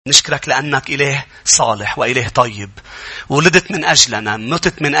نشكرك لأنك إله صالح وإله طيب. ولدت من أجلنا،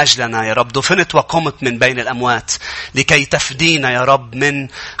 متت من أجلنا يا رب، دفنت وقمت من بين الأموات لكي تفدينا يا رب من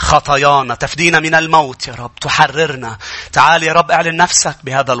خطايانا، تفدينا من الموت يا رب، تحررنا. تعال يا رب اعلن نفسك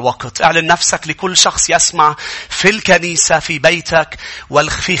بهذا الوقت، اعلن نفسك لكل شخص يسمع في الكنيسة، في بيتك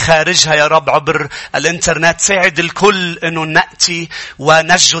وفي خارجها يا رب عبر الانترنت. ساعد الكل انه نأتي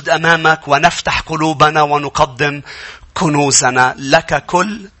ونسجد أمامك ونفتح قلوبنا ونقدم كنوزنا لك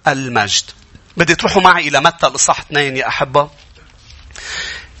كل المجد. بدي تروحوا معي إلى متى الإصحاح 2 يا أحبة.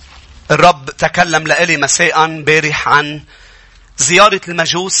 الرب تكلم لإلي مساء بارح عن زيارة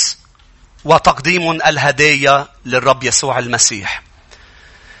المجوس وتقديم الهدايا للرب يسوع المسيح.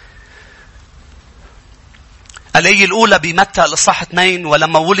 الآية الأولى بمتى الإصحاح 2: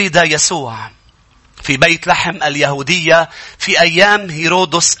 ولما ولد يسوع في بيت لحم اليهودية في أيام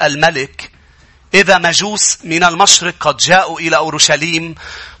هيرودس الملك، إذا مجوس من المشرق قد جاءوا إلى أورشليم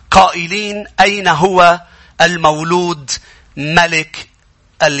قائلين: أين هو المولود ملك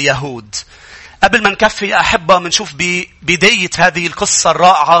اليهود؟ قبل ما نكفي يا أحبة، منشوف ببداية هذه القصة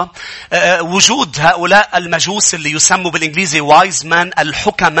الرائعة وجود هؤلاء المجوس اللي يسموا بالإنجليزي wise men،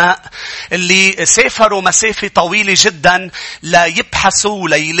 الحكماء اللي سافروا مسافة طويلة جدا ليبحثوا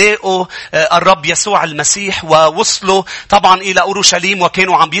ليلاقوا الرب يسوع المسيح، ووصلوا طبعا إلى أورشليم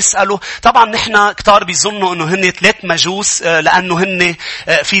وكانوا عم بيسألوا. طبعا نحن كتار بيظنوا أنه هن 3 مجوس لأنه هن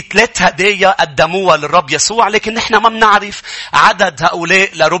في 3 هدايا قدموها للرب يسوع، لكن نحن ما بنعرف عدد هؤلاء،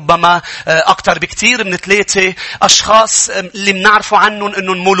 لربما أكثر بكتير من 3 أشخاص اللي بنعرفوا عنهم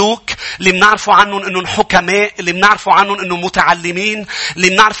إنهم ملوك، اللي بنعرفوا عنهم إنهم حكماء، اللي بنعرفوا عنهم إنهم متعلمين، اللي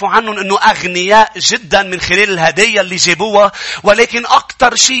بنعرفوا عنهم إنه أغنياء جدا من خلال الهدايا اللي جابوها. ولكن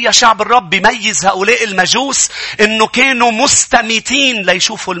أكتر شيء يا شعب الرب بيميز هؤلاء المجوس إنه كانوا مستميتين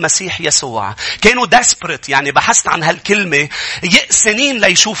ليشوفوا المسيح يسوع. كانوا desperate، يعني بحثت عن هالكلمة، يأسنين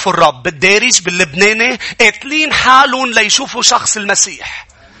ليشوفوا الرب. بالدارج باللبناني قاتلين حالهم ليشوفوا شخص المسيح.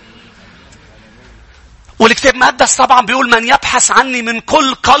 والكتاب المقدس طبعا بيقول: من يبحث عني من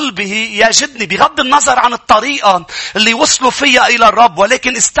كل قلبه يجدني. بغض النظر عن الطريقة اللي وصلوا فيها إلى الرب،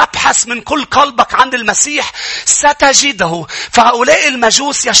 ولكن استبحث من كل قلبك عن المسيح ستجده. فهؤلاء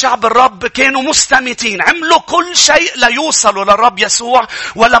المجوس يا شعب الرب كانوا مستميتين، عملوا كل شيء ليوصلوا للرب يسوع.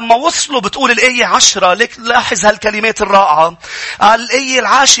 ولما وصلوا بتقول الآية 10، لاحظ هالكلمات الرائعة. الآية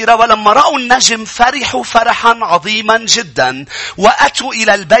 10: ولما رأوا النجم فرحوا فرحا عظيما جدا، وأتوا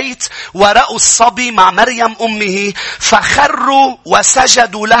إلى البيت ورأوا الصبي مع مريم أمه، فخروا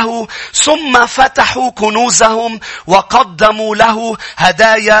وسجدوا له، ثم فتحوا كنوزهم وقدموا له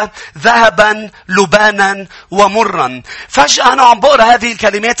هدايا: ذهبا، لبانا، ومرا. فجأة أنا عم بقرأ هذه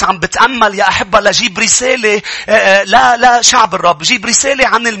الكلمات، عم بتأمل يا أحبة لجيب رسالة لا شعب الرب، جيب رسالة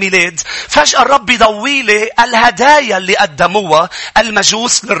عن الميلاد. فجأة الرب يضوي لي الهدايا اللي قدموها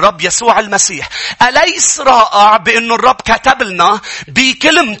المجوس للرب يسوع المسيح. أليس رائع بأنه الرب كتب لنا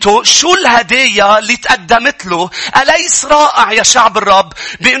بكلمته شو الهدايا اللي قدمت له؟ أليس رائع يا شعب الرب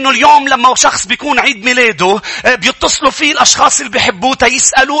بأنه اليوم لما شخص بيكون عيد ميلاده بيتصلوا فيه الأشخاص اللي بيحبوه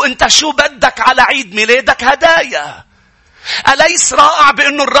تيسألوه: أنت شو بدك على عيد ميلادك؟ هدايا. أليس رائع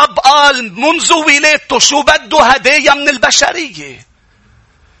بأنه الرب قال منذ ولادته شو بده؟ هدايا من البشرية.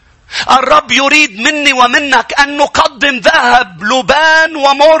 الرب يريد مني ومنك أن نقدم ذهب، لبان،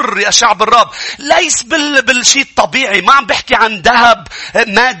 ومر يا شعب الرب. ليس بالشيء الطبيعي. ما عم بحكي عن ذهب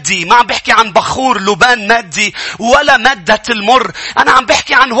مادي، ما عم بحكي عن بخور لبان مادي، ولا مادة المر. أنا عم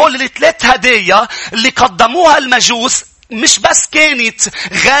بحكي عن هول 3 هدايا اللي قدموها المجوس. مش بس كانت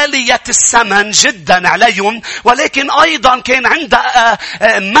غالية الثمن جدا عليهم، ولكن أيضا كان عندها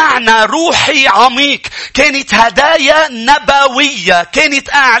معنى روحي عميق. كانت هدايا نبوية،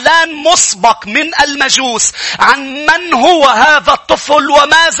 كانت إعلان مسبق من المجوس عن من هو هذا الطفل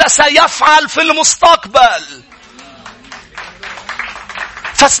وماذا سيفعل في المستقبل.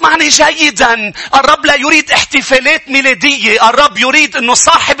 فاسمعني جيدا، الرب لا يريد احتفالات ميلادية، الرب يريد أنه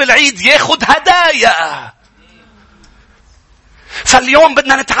صاحب العيد ياخد هدايا. فاليوم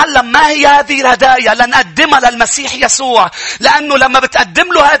بدنا نتعلم ما هي هذه الهدايا لنقدمها للمسيح يسوع. لأنه لما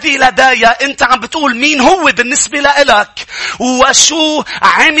بتقدم له هذه الهدايا أنت عم بتقول مين هو بالنسبة لإلك وشو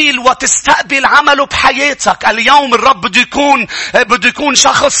عمل، وتستقبل عمله بحياتك. اليوم الرب بده يكون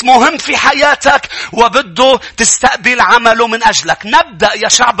شخص مهم في حياتك، وبده تستقبل عمله من أجلك. نبدأ يا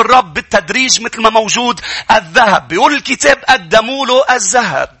شعب الرب بالتدريج مثل ما موجود. الذهب، بيقول الكتاب قدموا له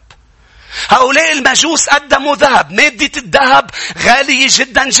الذهب. هؤلاء المجوس قدموا ذهب. مادة الذهب غالية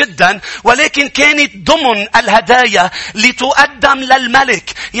جدا جدا، ولكن كانت ضمن الهدايا لتقدم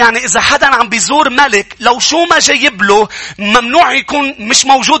للملك. يعني إذا حدا عم بيزور ملك، لو شو ما جايب له ممنوع يكون مش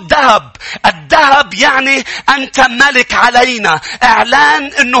موجود ذهب. الذهب يعني أنت ملك علينا، إعلان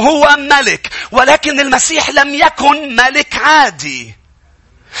إنه هو ملك. ولكن المسيح لم يكن ملك عادي،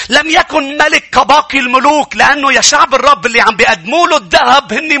 لم يكن ملك كباقي الملوك، لأنه يا شعب الرب اللي عم بيقدموا له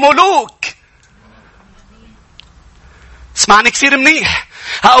الذهب هني ملوك. اسمعني كثير منيح.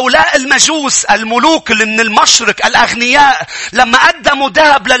 هؤلاء المجوس الملوك اللي من المشرق الأغنياء لما قدموا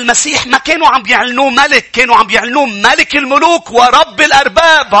ذهب للمسيح ما كانوا عم بيعلنوه ملك، كانوا عم بيعلنوه ملك الملوك ورب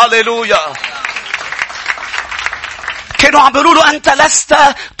الأرباب. هاليلويا. كانوا عم بيقولوا له أنت لست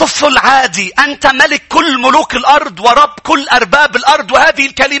طفل عادي، أنت ملك كل ملوك الأرض ورب كل أرباب الأرض. وهذه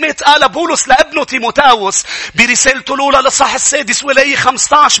الكلمات قال بولس لابنه تيموثاوس برسالته الأولى للإصحاح 6 والآية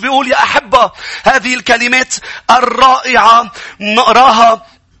 15. بيقول يا أحبة، هذه الكلمات الرائعة نقراها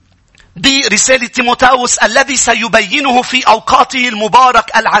برسالة تيموثاوس الذي سيبينه في أوقاته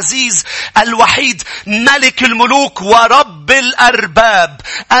المبارك العزيز الوحيد ملك الملوك ورب الأرباب.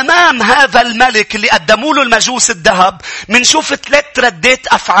 أمام هذا الملك اللي قدموا له المجوس الذهب منشوف 3 ردات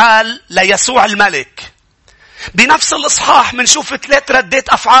أفعال ليسوع الملك. بنفس الإصحاح منشوف 3 ردات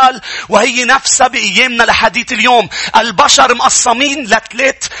أفعال، وهي نفسها بأيامنا لحديث اليوم. البشر مقسمين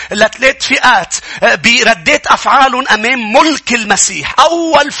لثلاث فئات بردات أفعالهم أمام ملك المسيح.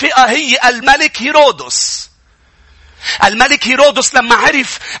 أول فئة هي الملك هيرودس. الملك هيرودس لما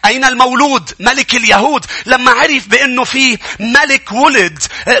عرف أين المولود ملك اليهود، لما عرف بأنه في ملك ولد،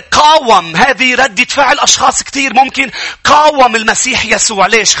 قاوم. هذه ردة فعل أشخاص كتير ممكن قاوم المسيح يسوع.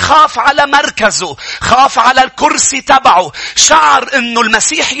 ليش؟ خاف على مركزه، خاف على الكرسي تبعه، شعر أنه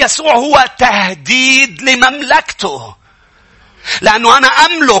المسيح يسوع هو تهديد لمملكته. لأنه أنا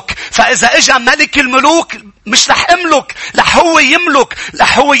أملك، فإذا إجا ملك الملوك مش رح أملك، رح هو يملك،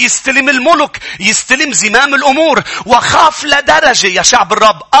 رح هو يستلم الملك، يستلم زمام الأمور. وخاف لدرجة يا شعب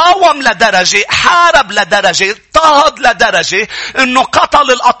الرب، قاوم لدرجة، حارب لدرجة، اضطهد لدرجة أنه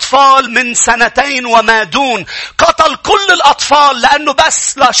قتل الأطفال من 2 وما دون. قتل كل الأطفال لأنه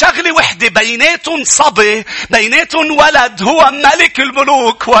بس لشغلة وحدة، بيناتهم صبي، بيناتهم ولد، هو ملك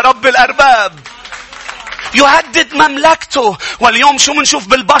الملوك ورب الأرباب. يهدد مملكته. واليوم شو منشوف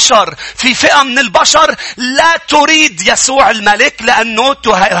بالبشر؟ في فئة من البشر لا تريد يسوع الملك لأنه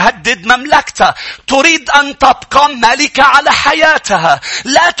تهدد مملكته. تريد أن تبقى ملكة على حياتها.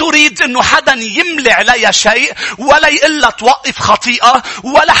 لا تريد أنه حدا يملي عليها شيء، ولا يقلها توقف خطيئة،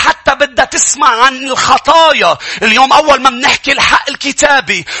 ولا حتى بدها تسمع عن الخطايا. اليوم أول ما بنحكي الحق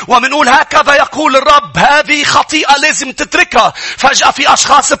الكتابي ومنقول هكذا يقول الرب، هذه خطيئة لازم تتركها، فجأة في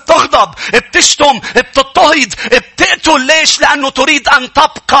أشخاص بتغضب، بتشتم، بتضطهد، بتقتل. ليش؟ لأنه تريد أن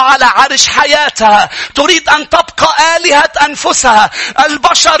تبقى على عرش حياتها، تريد أن تبقى آلهة أنفسها.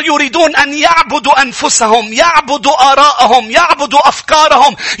 البشر يريدون أن يعبدوا أنفسهم، يعبدوا آراءهم، يعبدوا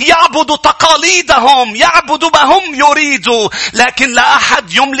أفكارهم، يعبدوا تقاليدهم، يعبدوا ما هم يريدوا. لكن لا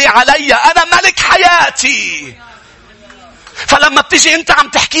أحد يملي علي، أنا ملك حياتي. فلما بتيجي انت عم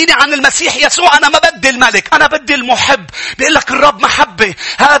تحكيني عن المسيح يسوع، انا ما بدي الملك، انا بدي المحب. بيقول لك الرب محبة.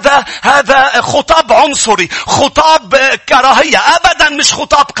 هذا خطاب عنصري، خطاب كراهية. ابدا مش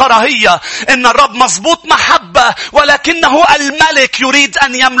خطاب كراهية. ان الرب مزبوط محبة، ولكنه الملك يريد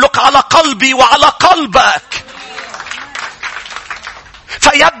ان يملك على قلبي وعلى قلبك.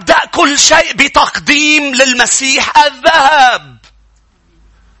 فيبدأ كل شيء بتقديم للمسيح الذهب.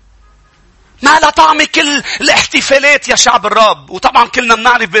 ما لا طعم كل الاحتفالات يا شعب الرب. وطبعا كلنا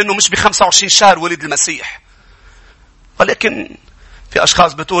بنعرف بأنه مش ب25 شهر ولد المسيح، ولكن في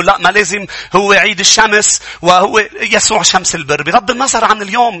أشخاص بتقول لا، ما لازم هو عيد الشمس وهو يسوع شمس البر. بغض النظر عن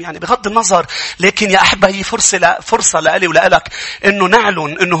اليوم، يعني بغض النظر، لكن يا أحبة هي فرصة لألي ولألك إنه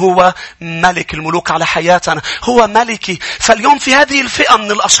نعلن إنه هو ملك الملوك على حياتنا، هو ملكي. فاليوم في هذه الفئة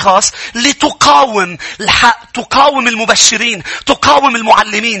من الأشخاص لتقاوم الحق، تقاوم المبشرين، تقاوم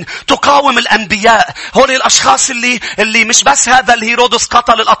المعلمين، تقاوم الأنبياء. هؤلاء الأشخاص اللي مش بس هذا الهيرودس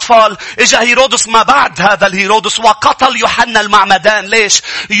قتل الأطفال، إجا هيرودس ما بعد هذا الهيرودس وقتل يوحنا المعمدان. ليش؟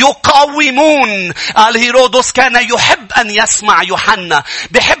 يقاومون. الهيرودس كان يحب أن يسمع يوحنا،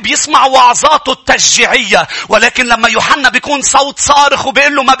 بيحب يسمع وعظاته التشجيعية، ولكن لما يوحنا بيكون صوت صارخ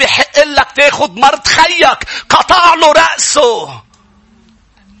وبيقول له ما بيحق لك تاخد مرت خيك، قطع له رأسه.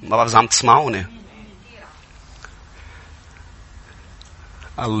 ما بعرف إذا عم تسمعوني.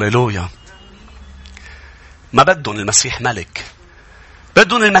 هللويا. ما بدهم المسيح ملك،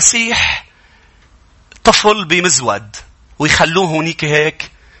 بدهم المسيح طفل بمزود، ويخلوه هونيك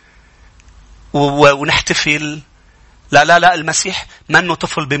هيك ونحتفل لا المسيح منه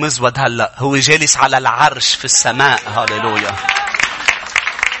طفل بمزود هلأ. هو جالس على العرش في السماء. هاليلويا.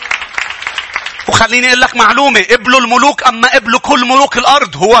 وخليني اقول لك معلومة. قبلوا الملوك أما قبلوا كل ملوك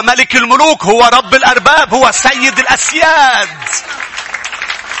الأرض. هو ملك الملوك. هو رب الأرباب. هو سيد الأسياد.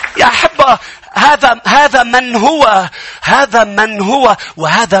 يا أحبة هذا من هو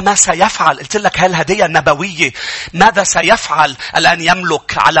وهذا ما سيفعل. قلت لك هالهدية النبوية. ماذا سيفعل الآن؟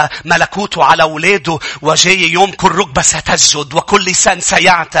 يملك على ملكوته على أولاده، وجاي يوم كل ركبة ستسجد وكل لسان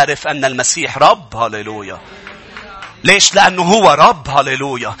سيعترف أن المسيح رب. هاليلويا. ليش؟ لأنه هو رب.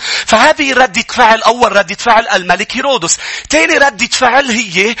 هاليلويا. فهذه ردة فعل. أول ردة فعل الملك هيرودس. تاني ردة فعل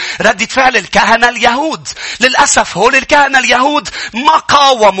هي ردة فعل الكهنة اليهود. للأسف هول الكهنة اليهود ما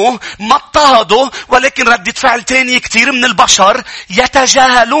قاوموا، ما اضطهدوا، ولكن ردة فعل تاني كتير من البشر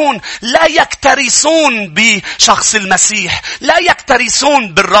يتجاهلون، لا يكترثون بشخص المسيح، لا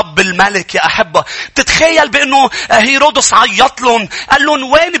يكترثون بالرب الملك. يا أحبة تتخيل بأنه هيرودس عيط لهم، قال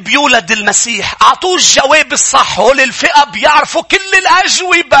لهم وين بيولد المسيح؟ أعطوه الجواب الصح. هول الفئة بيعرفوا كل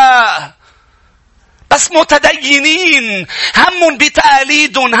الأجوبة، بس متدينين، هم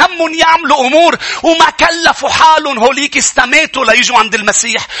بتقاليدهم، هم يعملوا أمور، وما كلفوا حالهم. هوليك استماتوا ليجوا عند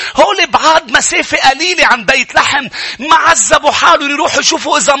المسيح. هول بعاد مسافة قليلة عن بيت لحم، ما عذبوا حالهم يروحوا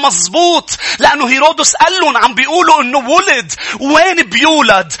يشوفوا إذا مزبوط، لأنه هيرودس قال لهم عم بيقولوا إنه ولد. وين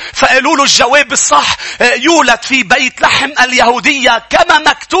بيولد؟ فقالوا له الجواب الصح: يولد في بيت لحم اليهودية كما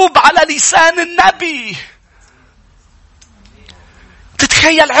مكتوب على لسان النبي.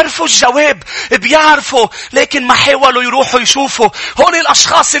 تتخيل عرفوا الجواب، بيعرفوا، لكن ما حاولوا يروحوا يشوفوا. هول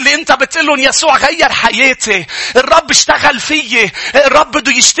الأشخاص اللي انت بتقلن يسوع غير حياتي، الرب اشتغل فيي، الرب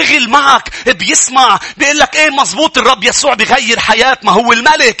بده يشتغل معك، بيسمع بيقول لك ايه مزبوط، الرب يسوع بيغير حياة، ما هو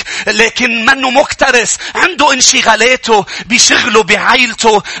الملك، لكن منه مكترث، عنده انشغالاته بشغله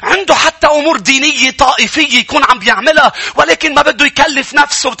بعائلته، عنده حتى أمور دينية طائفية يكون عم بيعملها، ولكن ما بده يكلف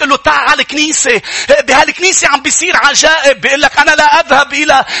نفسه. بتقول له تعال على الكنيسة، بهالكنيسة عم بيصير عجائب. بيقول لك أنا لا أذهب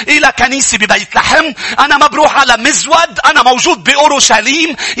إلى كنيسة ببيت لحم، أنا ما بروح على مزود، أنا موجود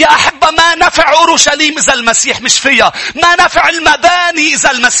بأورشليم. يا أحبة ما نفع أورشليم إذا المسيح مش فيها، ما نفع المباني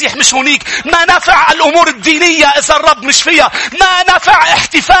إذا المسيح مش هنيك، ما نفع الأمور الدينية إذا الرب مش فيها، ما نفع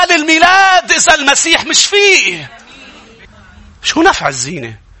احتفال الميلاد إذا المسيح مش فيه. شو نفع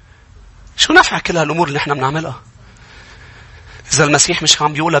الزينة؟ شو نفع كل هالأمور اللي احنا بنعملها إذا المسيح مش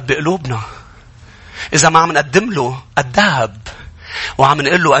عم بيولد بقلوبنا؟ إذا ما عم نقدم له الذهب وعم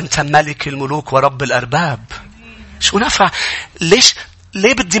نقول له أنت ملك الملوك ورب الأرباب، شو نفع؟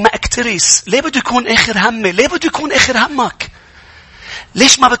 ليه بدي ما أكترث؟ ليه بده يكون آخر همي؟ ليه بده يكون آخر همك؟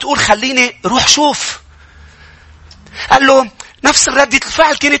 ليش ما بتقول خليني روح شوف؟ قال له نفس الردة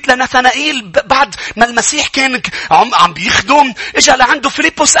الفعل كانت لنثنائيل بعد ما المسيح كان عم بيخدم. اجا لعنده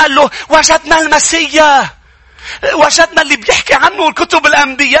فيليبوس قال له وجدنا المسيح، وجدنا اللي بيحكي عنه الكتب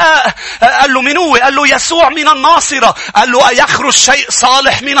الأنبياء. قال له من هو؟ قال له يسوع من الناصرة. قال له أيخرج شيء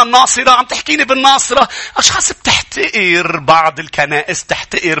صالح من الناصرة؟ عم تحكيني بالناصرة؟ أشخاص بتحتقر بعض الكنائس،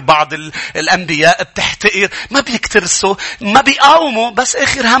 بتحتقر بعض الأنبياء، بتحتقر، ما بيكترسوا، ما بيقاوموا، بس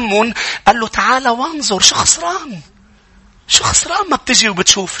آخر همون. قال له تعال وانظر. شو خسران؟ شو خسران ما بتجي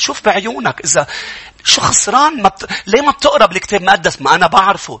وبتشوف؟ شوف بعيونك. إذا شو خسران ليه ما بتقرب الكتاب المقدس؟ ما أنا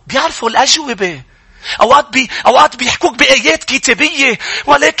بعرفه، بيعرفوا الأجوبة. أوقات بيحكوك بآيات كتابية،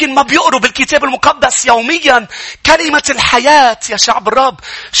 ولكن ما بيقروا بالكتاب المقدس يوميا. كلمة الحياة يا شعب الرب.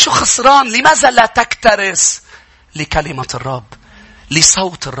 شو خسران؟ لماذا لا تكترث لكلمة الرب،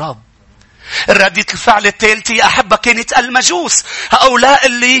 لصوت الرب؟ الردة الفعل الثالثة يا أحبة كانت المجوس. هؤلاء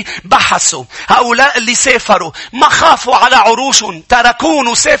اللي بحثوا، هؤلاء اللي سافروا، ما خافوا على عروشهم، تركون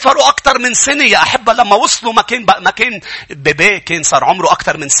وسافروا أكثر من سنة. يا أحبة لما وصلوا ما كان بيبي، كان صار عمره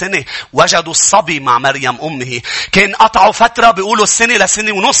أكثر من سنة. وجدوا الصبي مع مريم أمه، كان قطعوا فترة بيقولوا سنة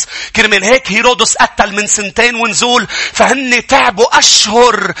لسنة ونص. كرمال هيك هيرودس قتل من 2 ونزول، فهن تعبوا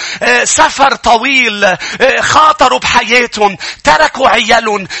أشهر، سفر طويل، خاطروا بحياتهم، تركوا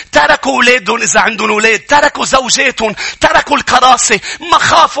عيالهم، تركوا أولادهم إذا عندهم أولاد، تركوا زوجاتهم، تركوا الكراسة، ما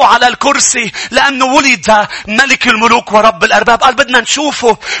خافوا على الكرسي، لأنه ولد ملك الملوك ورب الأرباب. قال بدنا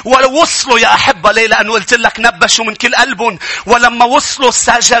نشوفه. ولو وصلوا يا أحبة، ليه؟ لأنه قلت لك نبشوا من كل قلبهم. ولما وصلوا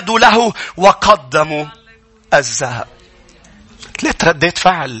سجدوا له وقدموا الذهب. 3 ردات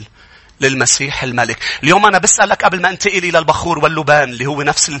فعل للمسيح الملك. اليوم أنا بسألك قبل ما انتقل إلى البخور واللبان اللي هو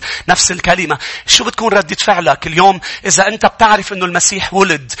نفس الكلمة، شو بتكون ردة فعلك اليوم إذا أنت بتعرف إنه المسيح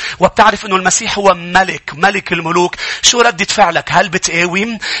ولد وبتعرف إنه المسيح هو ملك الملوك؟ شو ردة فعلك؟ هل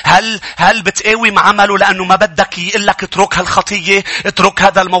بتقاوم؟ هل بتقاوم عمله لأنه ما بدك يقلك اترك هالخطية، اترك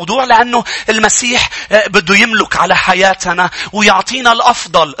هذا الموضوع؟ لأنه المسيح بده يملك على حياتنا ويعطينا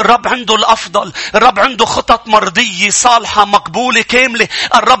الأفضل. الرب عنده الأفضل. الرب عنده خطط مرضية صالحة مقبولة كاملة.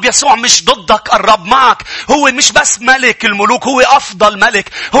 الرب يسوع مش ضدك، الرب معك. هو مش بس ملك الملوك، هو أفضل ملك.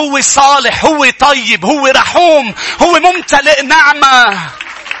 هو صالح، هو طيب، هو رحوم، هو ممتلئ نعمة.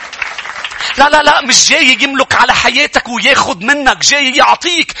 لا مش جاي يملك على حياتك وياخد منك، جاي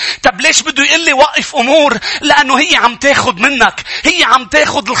يعطيك. طب ليش بده يقول لي وقف أمور؟ لأنه هي عم تاخد منك، هي عم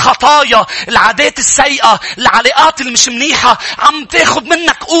تاخد الخطايا، العادات السيئة، العلاقات المش منيحة، عم تاخد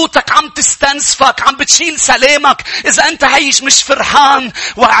منك قوتك، عم تستنسفك، عم بتشيل سلامك. إذا أنت عايش مش فرحان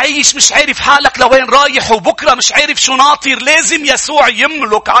وعايش مش عارف حالك لوين رايح وبكرة مش عارف شو ناطر، لازم يسوع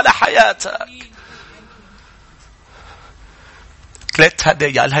يملك على حياتك. 3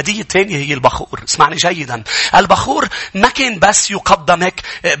 هدايا. الهدية الثانية هي البخور. اسمعني جيدا. البخور ما كان بس يقدم هيك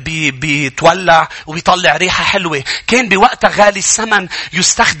بيتولع وبيطلع ريحة حلوة. كان بوقتها غالي الثمن،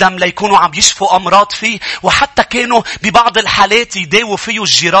 يستخدم ليكونوا عم يشفوا أمراض فيه، وحتى كانوا ببعض الحالات يداووا فيه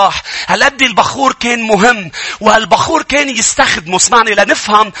الجراح. هالقد البخور كان مهم، والبخور كان يستخدمه. اسمعني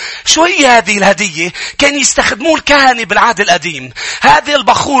لنفهم شو هي هذه الهدية. كان يستخدموه الكهنة بالعهد القديم. هذا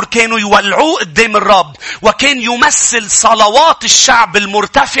البخور كانوا يولعوه قدام الرب، وكان يمثل صلوات الشعب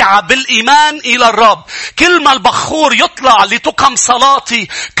المرتفعة بالإيمان إلى الرب. كل ما البخور يطلع لتقم صلاتي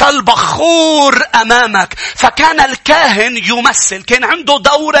كالبخور أمامك. فكان الكاهن يمثل، كان عنده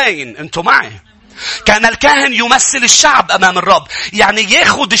دورين. أنتوا معي؟ كان الكاهن يمثل الشعب أمام الرب، يعني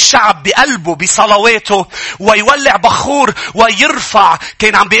ياخد الشعب بقلبه بصلواته ويولع بخور ويرفع.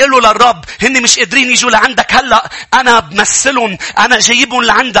 كان عم بيقولوا للرب هن مش قادرين يجوا لعندك هلأ، أنا بمثلهم، أنا جايبهم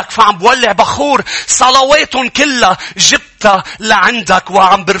لعندك، فعم بولع بخور صلواتهم كلها جبتها لعندك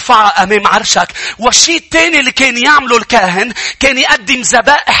وعم برفعها أمام عرشك. والشيء الثاني اللي كان يعمله الكاهن، كان يقدم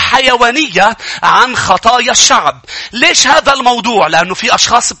ذبائح حيوانية عن خطايا الشعب. ليش هذا الموضوع؟ لأنه في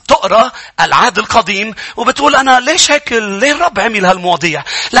أشخاص بتقرأ العهد القديم وبتقول أنا ليش هيك؟ ليه الرب عمل هالمواضيع؟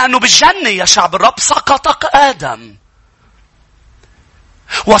 لأنه بالجنة يا شعب الرب سقط آدم،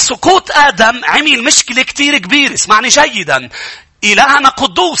 وسقوط آدم عمل مشكلة كتير كبيرة. اسمعني جيدا. إلهنا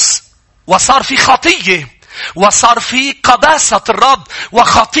قدوس، وصار في خطية، وصار في قداسة الرب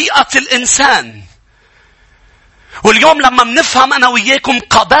وخطيئة الإنسان. واليوم لما منفهم أنا وياكم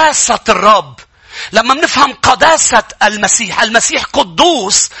قداسة الرب، لما منفهم قداسة المسيح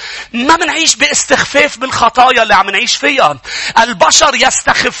قدوس، ما منعيش باستخفاف بالخطايا اللي عم نعيش فيها. البشر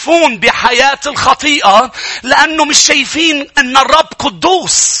يستخفون بحياة الخطيئة لأنه مش شايفين أن الرب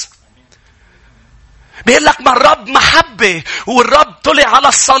قدوس. بيقول لك ما الرب محبة، والرب طلع على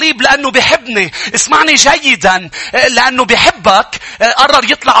الصليب لأنه بيحبني. اسمعني جيدا. لأنه بيحبك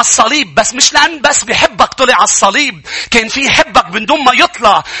قرر يطلع على الصليب، بس مش لأن بس بيحبك طلع على الصليب. كان في يحبك من دون ما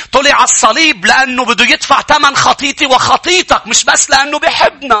يطلع، طلع على الصليب لأنه بده يدفع ثمن خطيتي وخطيتك، مش بس لأنه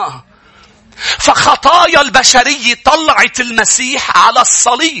بيحبنا. فخطايا البشرية طلعت المسيح على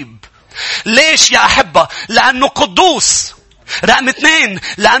الصليب. ليش يا أحبة؟ لأنه قدوس. رقم 2،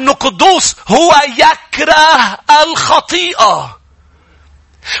 لأنه قدوس هو يكره الخطيئة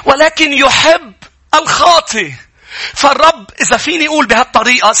ولكن يحب الخاطئ. فالرب إذا فيني أقول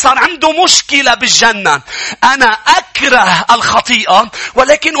بهالطريقة صار عنده مشكلة بالجنة. أنا أكره الخطيئة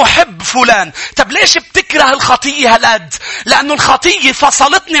ولكن أحب فلان. طب ليش بتكره الخطيئة هالقد؟ لأنه الخطيئة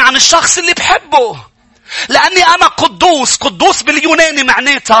فصلتني عن الشخص اللي بحبه. لأني أنا قدوس. قدوس باليوناني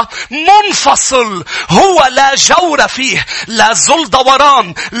معناتها منفصل. هو لا جور فيه، لا زل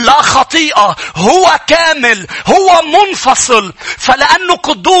دوران، لا خطيئة. هو كامل، هو منفصل. فلأنه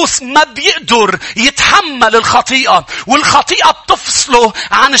قدوس ما بيقدر يتحمل الخطيئة، والخطيئة بتفصله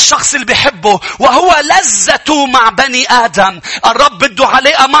عن الشخص اللي بيحبه، وهو لذته مع بني آدم. الرب بده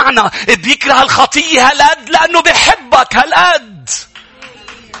علاقة معنا. بيكره الخطيئة هالقد لأنه بيحبك هالقد.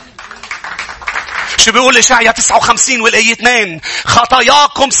 شو بيقول إشعياء 59 والآية 2؟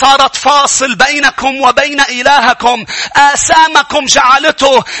 خطاياكم صارت فاصل بينكم وبين إلهكم. آثامكم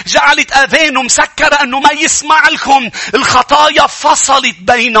جعلت أذانه مسكرة أنه ما يسمع لكم. الخطايا فصلت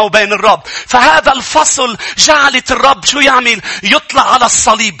بينه وبين الرب. فهذا الفصل جعلت الرب شو يعمل؟ يطلع على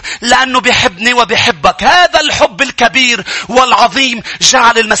الصليب لأنه بيحبني وبيحبك. هذا الحب الكبير والعظيم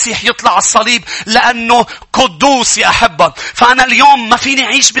جعل المسيح يطلع على الصليب لأنه قدوس يا أحبة. فأنا اليوم ما فيني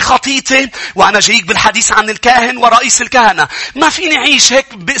أعيش بخطيتي وأنا جايك بالحديث عن الكاهن ورئيس الكهنة. ما فيني أعيش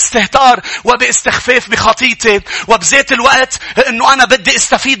هيك باستهتار وباستخفاف بخطيتي، وبذات الوقت أنه أنا بدي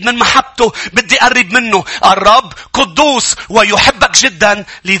استفيد من محبته، بدي أقرب منه. الرب قدوس ويحبك جدا،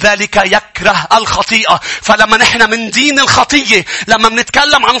 لذلك يكره الخطيئة. فلما نحن من دين الخطية، لما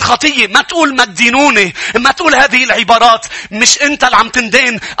بنتكلم عن الخطية، ما تقول ما تدينوني، ما تقول هذه العبارات. مش أنت اللي عم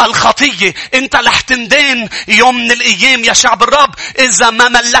تندين الخطية، أنت اللي حتندين يوم من الأيام يا شعب الرب، إذا ما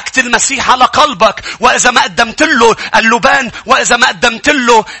ملكت المسيح على قلبك، وإذا ما قدمت له اللبان، وإذا ما قدمت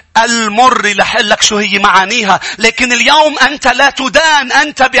له المر. لحلك شو هي معانيها. لكن اليوم أنت لا تدان،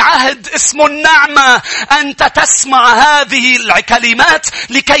 أنت بعهد اسمه النعمة. أنت تسمع هذه الكلمات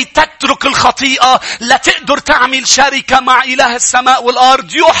لكي تترك الخطيئة، لا تقدر تعمل شركة مع إله السماء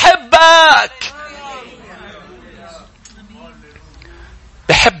والأرض. يحبك،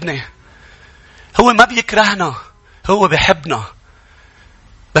 بحبني. هو ما بيكرهنا، هو بحبنا،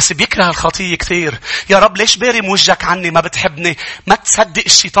 بس بيكره الخطية كثير. يا رب ليش بارم وجهك عني؟ ما بتحبني. ما تصدق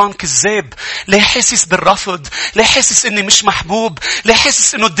الشيطان كذاب. ليه حاسس بالرفض؟ ليه حاسس اني مش محبوب؟ ليه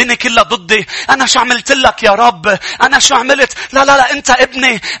حاسس انه الدنيا كلها ضدي؟ انا شو عملت لك يا رب؟ انا شو عملت؟ لا لا لا، انت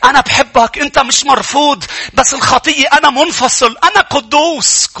ابني، انا بحبك، انت مش مرفوض. بس الخطية انا منفصل. انا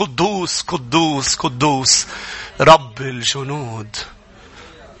قدوس قدوس قدوس قدوس رب الجنود،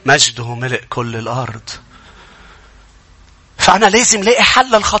 مجده ملء كل الارض. فأنا لازم لاقي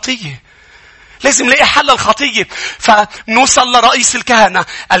حل الخطية. لازم لاقي حل الخطية. فنوصل لرئيس الكهنة.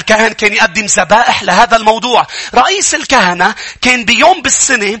 الكاهن كان يقدم ذبائح لهذا الموضوع. رئيس الكهنة كان بيوم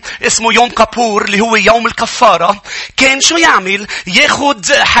بالسنة اسمه يوم كابور، اللي هو يوم الكفارة. كان شو يعمل؟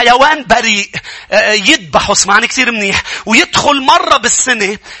 ياخد حيوان بريء، يذبحه، اسمعني كتير منيح، ويدخل مرة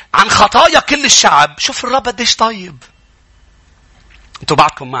بالسنة عن خطايا كل الشعب. شوف الرب قديش طيب. انتوا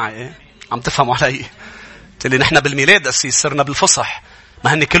بعدكم معي ايه؟ عم تفهموا علي؟ اللي نحن بالميلاد أسيس صرنا بالفصح،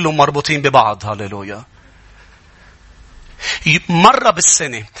 ما هن كلهم مربوطين ببعض. هاليلويا. مرة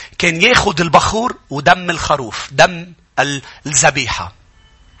بالسنة كان ياخد البخور ودم الخروف، دم الذبيحة،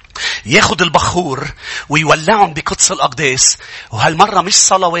 ياخد البخور ويولعهم بقدس الأقداس. وهالمرة مش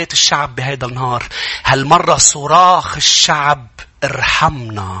صلوات الشعب بهذا النهار، هالمرة صراخ الشعب: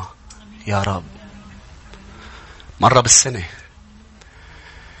 ارحمنا يا رب. مرة بالسنة.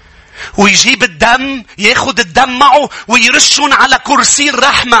 ويجيب الدم، ياخد الدم معه ويرشون على كرسي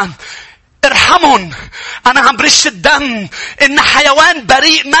الرحمة. ارحمهم، أنا عم برش الدم. إن حيوان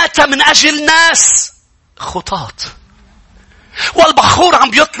بريء مات من أجل ناس خطاة. والبخور عم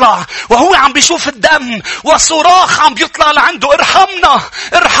بيطلع وهو عم بيشوف الدم، وصراخ عم بيطلع لعنده: ارحمنا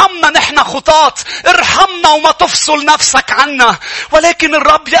ارحمنا، نحن خطاة، ارحمنا وما تفصل نفسك عنا. ولكن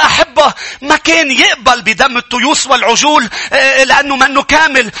الرب يا أحبة ما كان يقبل بدم التيوس والعجول لأنه منه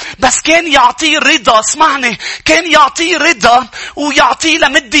كامل، بس كان يعطيه رضا. اسمعني، كان يعطيه رضا ويعطيه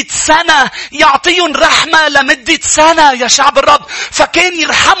لمدة سنة، يعطيهم رحمة لمدة سنة يا شعب الرب. فكان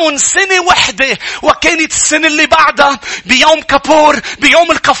يرحمهم سنة وحدة، وكانت السنة اللي بعدها بيوم كابور،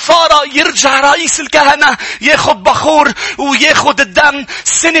 بيوم الكفارة، يرجع رئيس الكهنة ياخد بخور وياخد الدم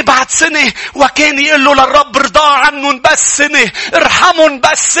سنة بعد سنة. وكان يقول له للرب: رضا عنهم بس سنة، ارحمهم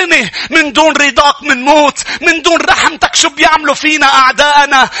بس سنة. من دون رضاك من موت، من دون رحمتك شو بيعملوا فينا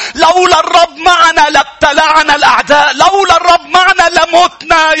أعداءنا؟ لولا الرب معنا لابتلعنا الأعداء، لولا الرب معنا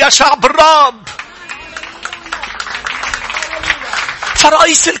لموتنا يا شعب الرب.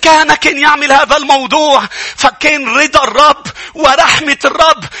 فرئيس الكهنة كان يعمل هذا الموضوع. فكان رضا الرب ورحمة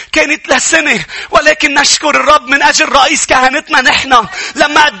الرب كانت لسنة. ولكن نشكر الرب من أجل رئيس كهنتنا. نحن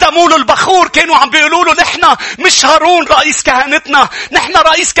لما قدموا له البخور كانوا عم بيقولوا له: نحن مش هارون رئيس كهنتنا، نحن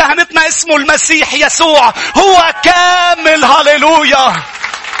رئيس كهنتنا اسمه المسيح يسوع، هو كامل. هاليلويا.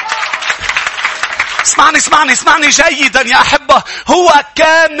 اسمعني جيدا يا أحبة. هو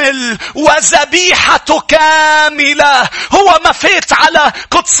كامل وذبيحته كاملة. هو ما فات على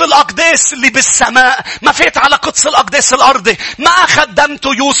قدس الأقداس اللي بالسماء، ما فات على قدس الأقداس الأرضي، ما أخذ دم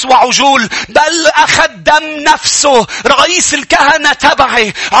تيوس وعجول، بل أخذ دم نفسه. رئيس الكهنة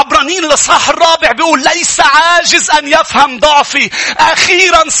تبعي، عبرانيين الإصحاح 4 بيقول: ليس عاجز أن يفهم ضعفي.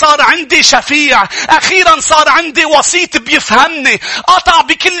 أخيرا صار عندي شفيع، أخيرا صار عندي وسيط بيفهمني. قطع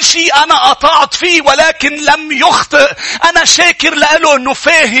بكل شيء أنا قطعت فيه ولكن لم يخطئ. أنا شاكر له أنه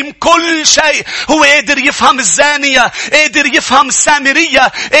فاهم كل شيء. هو قادر يفهم الزانية، قادر يفهم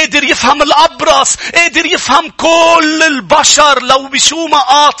السامرية، قادر يفهم الأبرص، قادر يفهم كل البشر لو بشو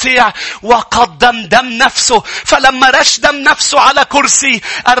مقاطع. وقدم دم نفسه. فلما رش دم نفسه على كرسي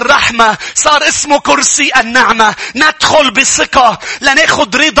الرحمة صار اسمه كرسي النعمة. ندخل بثقة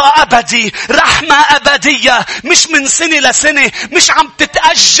لناخد رضا أبدي، رحمة أبدية، مش من سنة لسنة، مش عم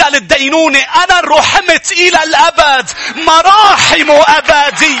تتأجل الدينونة. أنا الروح رحمت إلى الأبد، مراحم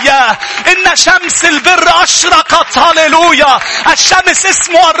أبدية. إن شمس البر أشرقت. هاليلويا. الشمس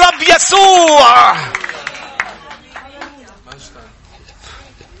اسمه الرب يسوع.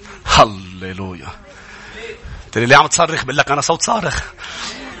 هاليلويا. ترى ليه عم تصرخ؟ بقول لك أنا صوت صارخ.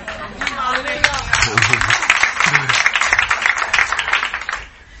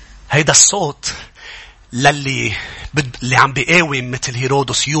 هيدا الصوت اللي عم بيقاوم مثل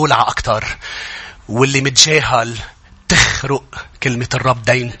هيرودس يولع أكتر، واللي متجاهل تخرق كلمة الرب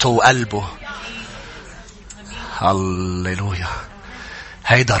دينته وقلبه. هاليلويا.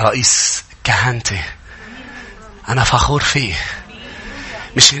 هيدا رئيس كهنتي، أنا فخور فيه.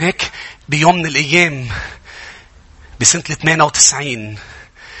 مش هيك بيوم من الأيام بسنة 98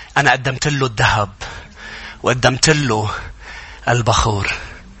 أنا قدمت له الذهب، وقدمت له البخور،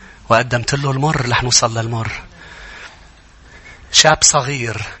 وقدمت له المر. رح نوصل للمر. شاب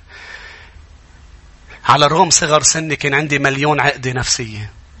صغير، على الرغم صغر سني كان عندي مليون عقدة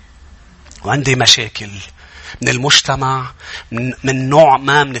نفسية، وعندي مشاكل من المجتمع، من نوع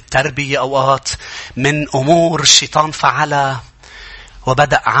ما من التربية، أوقات من أمور الشيطان فعلها.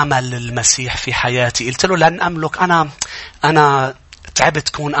 وبدأ عمل المسيح في حياتي. قلت له لن أملك، أنا تعبت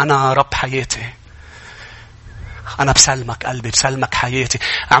كون أنا رب حياتي. أنا بسلمك قلبي، بسلمك حياتي،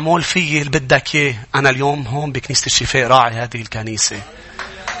 أعمل فيي اللي بدك إياه. أنا اليوم هون بكنيسة الشفاء، راعي هذه الكنيسة.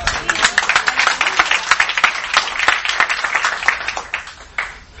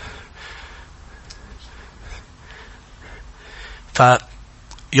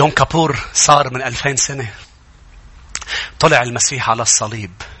 فيوم كابور صار من 2000 سنة، طلع المسيح على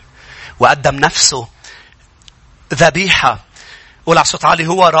الصليب وقدم نفسه ذبيحة. قول على صوت عالي: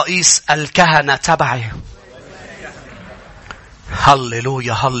 هو رئيس الكهنة تبعي.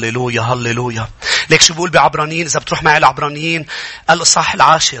 هللويا هللويا هللويا. ليك شو بقول بعبرانيين؟ إذا بتروح معي العبرانيين الإصحاح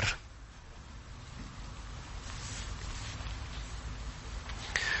 10.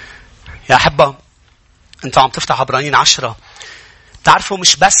 يا أحبة، أنتوا عم تفتح عبرانيين 10. تعرفوا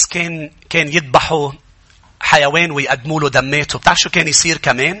مش بس كان يذبحوا حيوان ويقدموا له دماته. بتعرف شو كان يصير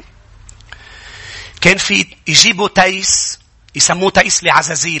كمان؟ كان في يجيبوا تيس، يسموه تيس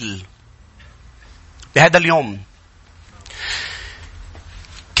لعزازيل. بهذا اليوم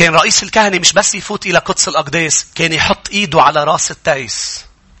كان رئيس الكهنة مش بس يفوت إلى قدس الأقداس، كان يحط إيده على رأس التيس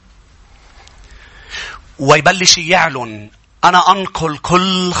ويبلش يعلن: أنا أنقل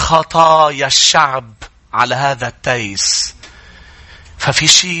كل خطايا الشعب على هذا التيس. ففي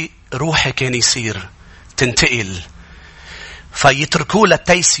شيء روحي كان يصير، تنتقل. فيتركوه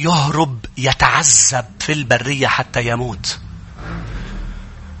للتيس يهرب، يتعذب في البرية حتى يموت.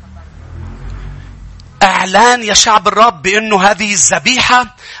 اعلان يا شعب الرب بانه هذه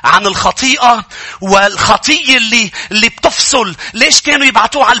الذبيحة عن الخطيئة، والخطية اللي بتفصل. ليش كانوا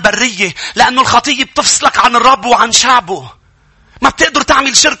يبعتوه على البرية؟ لانه الخطية بتفصلك عن الرب وعن شعبه. ما بتقدر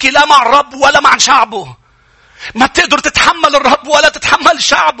تعمل شركة لا مع الرب ولا مع شعبه. ما بتقدر تتحمل الرب ولا تتحمل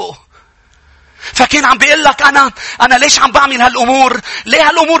شعبه. فكان عم بيقول لك أنا ليش عم بعمل هالأمور؟ ليه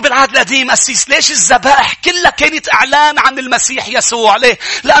هالأمور بالعهد القديم أسيس؟ ليش الذبائح كلها كانت إعلان عن المسيح يسوع؟ ليه؟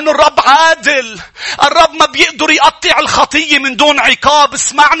 لأنه الرب عادل. الرب ما بيقدر يقطع الخطية من دون عقاب.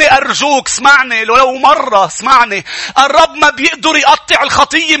 اسمعني أرجوك، اسمعني لو مرة اسمعني. الرب ما بيقدر يقطع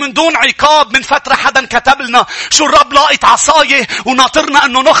الخطية من دون عقاب. من فترة حدا كتب لنا شو الرب لاقط عصاية وناطرنا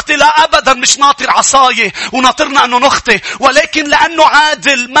أنه نخطي. لا أبدا، مش ناطر عصاية وناطرنا أنه نخطي، ولكن لأنه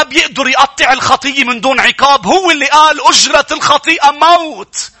عادل ما بيقدر يقطع الخطية من دون عقاب. هو اللي قال أجرة الخطيئة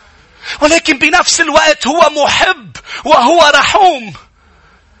موت، ولكن بنفس الوقت هو محب وهو رحوم.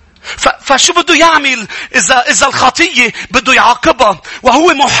 فشو بده يعمل إذا الخطية بده يعاقبها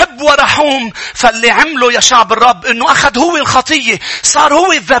وهو محب ورحوم؟ فاللي عمله يا شعب الرب إنه أخذ هو الخطية، صار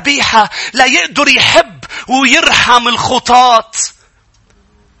هو الذبيحة لا يقدر يحب ويرحم الخطاة.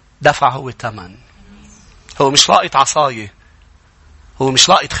 دفع هو الثمن. هو مش لاقط عصاية، هو مش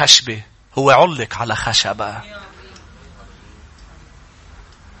لاقط خشبة، هو علق على خشبة.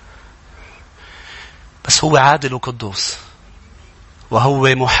 بس هو عادل وقدوس،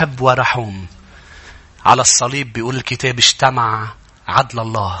 وهو محب ورحوم. على الصليب بيقول الكتاب: اجتمع عدل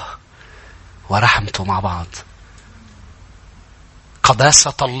الله ورحمته مع بعض.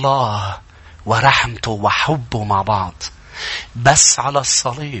 قداسة الله ورحمته وحبه مع بعض. بس على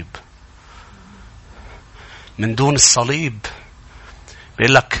الصليب. من دون الصليب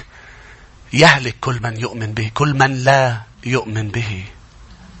بيقول لك يهلك كل من يؤمن به، كل من لا يؤمن به.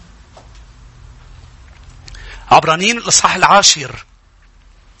 عبرانيين الإصحاح 10.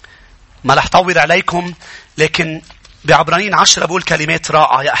 ما رح طول عليكم، لكن بعبرانيين 10 بقول كلمات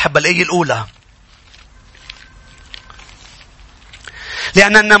رائعة يا أحب. الآية الأولى: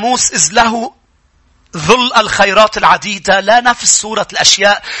 لأن الناموس إذ له ذل الخيرات العديدة، لا نفس صورة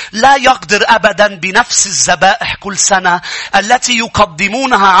الأشياء، لا يقدر أبدا بنفس الذبائح كل سنة التي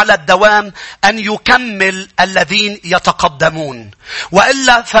يقدمونها على الدوام أن يكمل الذين يتقدمون،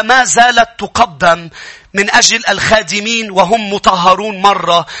 وإلا فما زالت تقدم من أجل الخادمين وهم مطهرون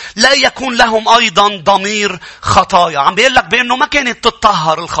مرة، لا يكون لهم أيضا ضمير خطايا. عم بيقول لك بأنه ما كانت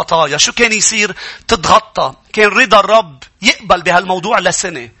تطهر الخطايا، شو كان يصير؟ تتغطى. كان رضا الرب يقبل بهالموضوع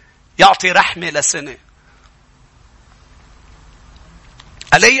لسنة، يعطي رحمة لسنة.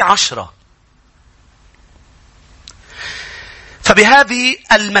 علي 10. فبهذه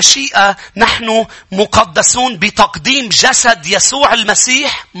المشيئة نحن مقدسون بتقديم جسد يسوع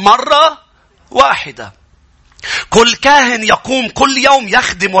المسيح مرة واحدة. كل كاهن يقوم كل يوم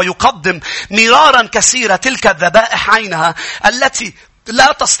يخدم ويقدم مرارا كثيرة تلك الذبائح عينها التي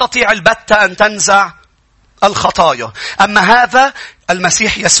لا تستطيع البتة أن تنزع الخطايا. أما هذا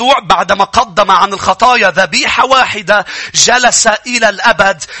المسيح يسوع بعدما قدم عن الخطايا ذبيحة واحدة جلس إلى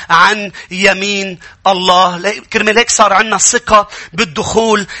الأبد عن يمين الله. كرمال هيك صار عنا الثقة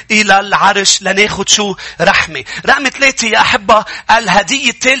بالدخول إلى العرش لناخد شو؟ رحمة. رقم 3 يا أحبة، الهدية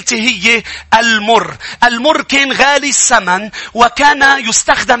الثالثة هي المر. المر كان غالي الثمن وكان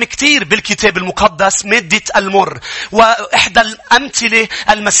يستخدم كتير بالكتاب المقدس مادة المر. وإحدى الأمثلة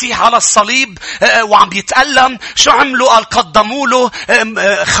المسيح على الصليب وعم بيتألم، شو عملوا؟ قال قدموا له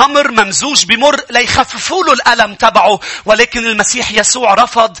خمر ممزوج بمر ليخففوا له الألم تبعه، ولكن المسيح يسوع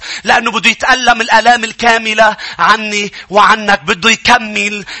رفض لأنه بده يتألم الآلام الكاملة عني وعنك، بده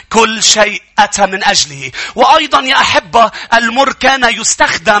يكمل كل شيء أتى من أجله. وأيضا يا أحبة المر كان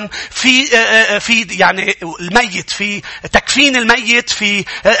يستخدم في يعني الميت، في تكفين الميت، في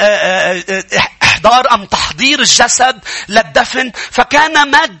إحضار أم تحضير الجسد للدفن،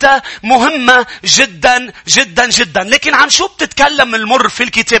 فكان مادة مهمة جدا جدا جدا. لكن عن شو بتتكلم المر في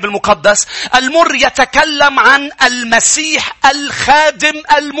الكتاب المقدس؟ المر يتكلم عن المسيح الخادم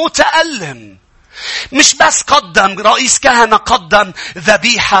المتألم. مش بس قدم رئيس كهنة، قدم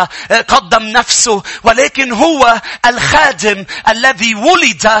ذبيحة، قدم نفسه، ولكن هو الخادم الذي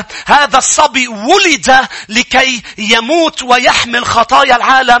ولد. هذا الصبي ولد لكي يموت ويحمل خطايا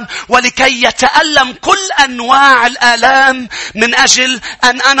العالم، ولكي يتألم كل أنواع الآلام من أجل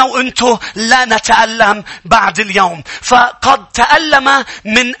أن أنا وأنتو لا نتألم بعد اليوم. فقد تألم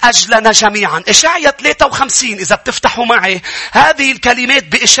من أجلنا جميعا. إشعياء 53 إذا بتفتحوا معي هذه الكلمات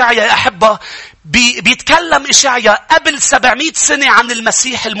بإشعياء يا أحبة، بيتكلم إشعياء قبل 700 سنة عن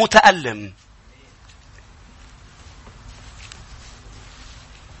المسيح المتألم.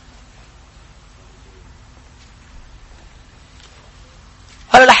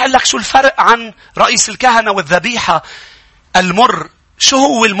 هلا رح أقول لك شو الفرق عن رئيس الكهنة والذبيحة. المر، شو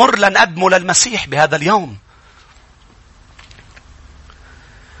هو المر لنقدمه للمسيح بهذا اليوم؟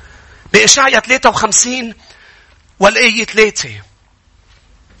 بإشعياء 53 والآية 3: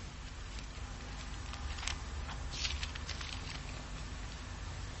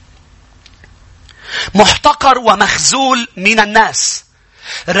 محتقر ومخذول من الناس،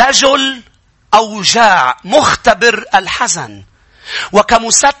 رجل أوجاع، مختبر الحزن،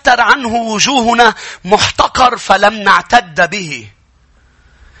 وكمستر عنه وجوهنا، محتقر فلم نعتد به،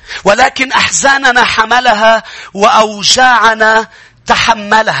 ولكن أحزاننا حملها وأوجاعنا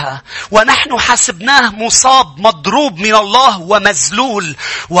تحملها، ونحن حسبناه مصاب مضروب من الله ومذلول،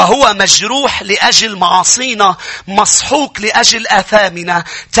 وهو مجروح لأجل معاصينا، مسحوق لأجل آثامنا،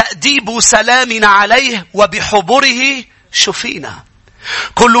 تأديب سلامنا عليه، وبحبره شفينا.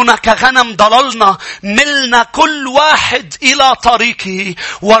 كلنا كغنم ضللنا، ملنا كل واحد إلى طريقه،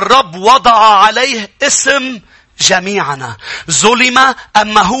 والرب وضع عليه اسم جميعنا. ظلم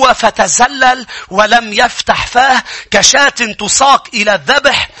أما هو فتزلل ولم يفتح فاه، كشاة تساق إلى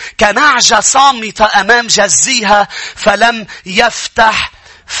الذبح، كنعجة صامتة أمام جزيها فلم يفتح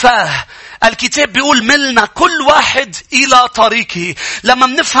فاه. الكتاب بيقول ملنا كل واحد إلى طريقه. لما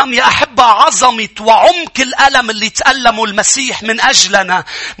بنفهم يا أحبة عظمة وعمق الألم اللي تألمه المسيح من أجلنا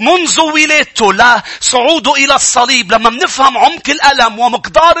منذ ولادته لصعوده إلى الصليب، لما بنفهم عمق الألم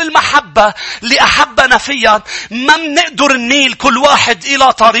ومقدار المحبة اللي أحبنا فيها، ما بنقدر ننيل كل واحد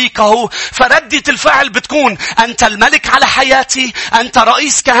إلى طريقه. فردة الفعل بتكون: أنت الملك على حياتي، أنت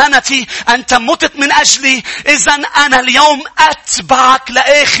رئيس كهنتي، أنت متت من أجلي، إذن أنا اليوم أتبعك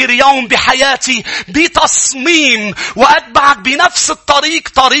لآخر يوم بحياتي بتصميم، وأتبعك بنفس الطريق،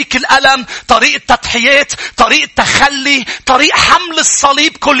 طريق الألم، طريق التضحيات، طريق التخلي، طريق حمل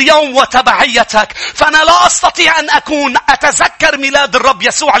الصليب كل يوم وتبعيتك. فأنا لا أستطيع أن أكون أتذكر ميلاد الرب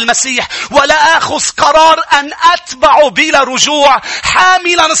يسوع المسيح ولا أخذ قرار أن أتبعه بلا رجوع،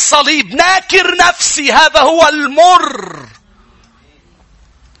 حاملا الصليب، ناكر نفسي. هذا هو المر.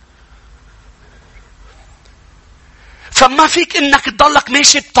 فما فيك إنك تضلك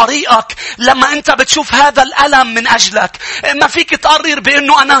ماشي بطريقك لما أنت بتشوف هذا الألم من أجلك. ما فيك تقرر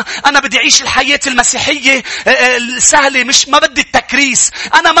بأنه أنا بدي أعيش الحياة المسيحية سهلة، مش ما بدي التكريس،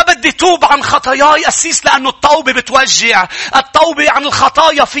 أنا ما بدي توب عن خطاياي أسيس، لأنه التوبة بتوجع، التوبة عن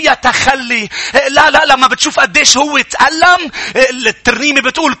الخطايا فيها تخلي. لا لما بتشوف قديش هو تألم، الترنيمة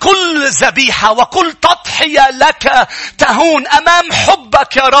بتقول كل ذبيحة وكل تضحية لك تهون أمام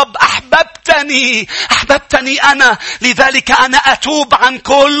حبك يا رب. أحببتني أنا، لذلك أنا أتوب عن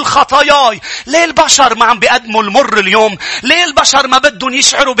كل خطاياي. ليه البشر ما عم بيقدموا المر اليوم؟ ليه البشر ما بدهم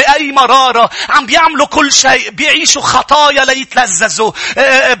يشعروا بأي مرارة؟ عم بيعملوا كل شيء، بيعيشوا خطايا ليتلذذوا،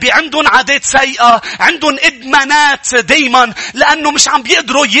 عندهم عادات سيئة، عندهم إدمانات دايما، لأنه مش عم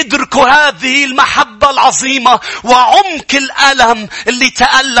بيقدروا يدركوا هذه المحبة العظيمة وعمق الألم اللي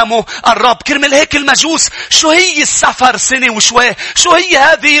تألموا الرب. كرمال هيك المجوس، شو هي السفر سنة وشوي؟ شو هي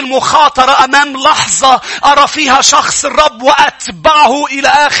هذه المخاطرة أمام لحظة أرى فيها شخص الرب وأتبعه إلى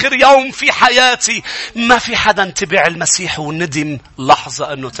آخر يوم في حياتي؟ ما في حدا تبع المسيح وندم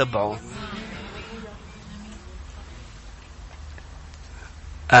لحظة أنه تبعه.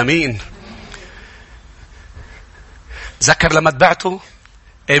 آمين. ذكر لما تبعته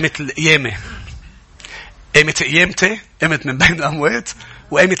قامت القيامة، قامت قيامتي، قامت من بين الأموات،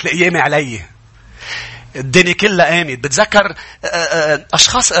 وقامت القيامة علي. الدنيا كلها قامت. بتذكر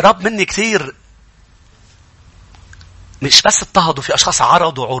أشخاص قراب مني كثير مش بس اضطهدوا، في أشخاص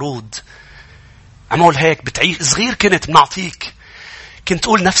عرضوا عروض، عمول هيك بتعيش صغير. كنت بنعطيك، كنت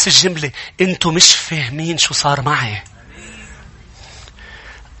أقول نفس الجملة: أنتوا مش فاهمين شو صار معي.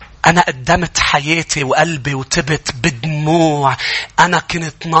 أنا قدمت حياتي وقلبي وتبت بدموع. أنا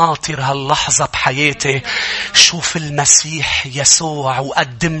كنت ناطر هاللحظة بحياتي شوف المسيح يسوع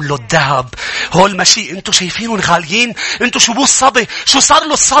وقدم له الذهب. هو المشي أنتوا شايفينه غاليين؟ أنتوا شو بو الصبي؟ شو صار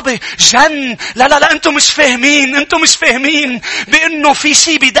له الصبي؟ جن. لا أنتوا مش فاهمين بأنه في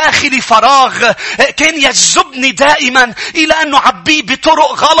شيء بداخلي فراغ كان يجذبني دائما إلى أنه عبيه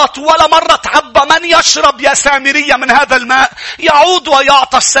بطرق غلط. ولا مرة تعبى من يشرب يا سامرية من هذا الماء يعود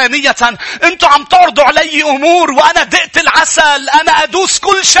ويعطش ثانية. أنتوا عم تعرضوا علي أمور وأنا دقت العسل. أنا أدوس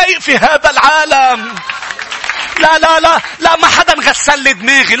كل شيء في هذا العالم. لا ما حدا غسل لي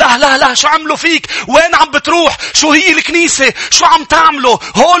دماغي. لا شو عملوا فيك؟ وين عم بتروح؟ شو هي الكنيسة؟ شو عم تعملوا؟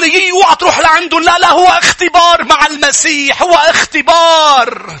 هولي اوعى تروح لعندهم. لا هو اختبار مع المسيح، هو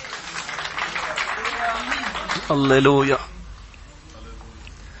اختبار. هللويا.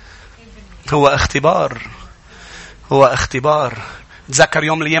 هو اختبار. تذكر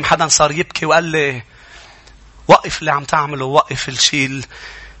يوم من الأيام حدا صار يبكي وقال لي: وقف اللي عم تعمله، وقف الشيء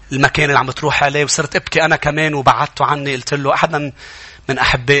المكان اللي عم بتروح عليه. وصرت ابكي أنا كمان وبعدته عني. قلت له أحدا من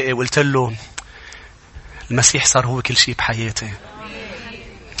أحبائي، وقلت له: المسيح صار هو كل شيء بحياتي.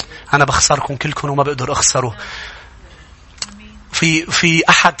 أنا بخسركم كلكم وما بقدر أخسره. في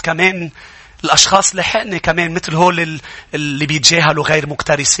أحد كمان الأشخاص لحقني كمان مثل هول اللي بيتجاهلوا غير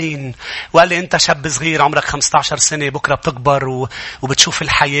مكترثين، وقال لي: أنت شاب صغير عمرك 15 سنة، بكرة بتكبر وبتشوف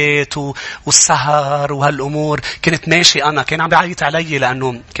الحياة والسهر وهالأمور. كنت ماشي أنا، كان عم بيعيط علي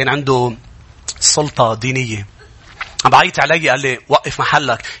لأنه كان عنده سلطة دينية. عم بعيط علي، قال لي: وقف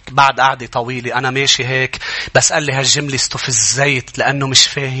محلك. بعد قعدة طويلة أنا ماشي هيك، بس قال لي هالجملة استفزيت، لأنه مش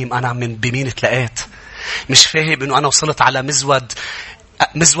فاهم أنا بمين تلقيت. مش فاهم إنه أنا وصلت على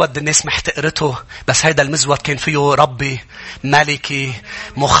مزود الناس محتقرته، بس هيدا المزود كان فيه ربي، ملكي،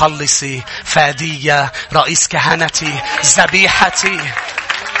 مخلصي، فادية، رئيس كهنتي، ذبيحتي.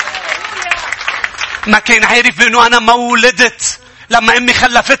 ما كان عارف بأنه أنا ما ولدت لما أمي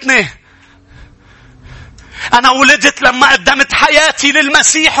خلفتني. أنا ولدت لما قدمت حياتي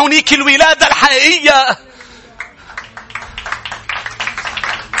للمسيح، ونيك الولادة الحقيقية.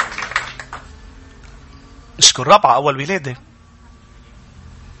 نشكر ربع أول ولادة.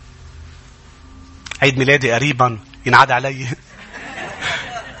 عيد ميلادي قريبا ينعاد علي.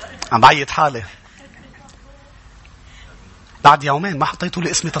 عم بعيط حالي. بعد يومين ما حطيتوا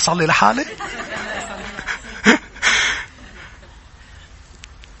لي اسمي تصلي لحالي.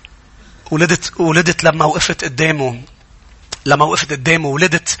 ولدت لما وقفت قدامه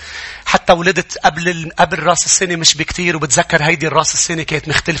ولدت. حتى ولدت قبل راس السنة مش بكتير. وبتذكر هيدي الراس السنة كانت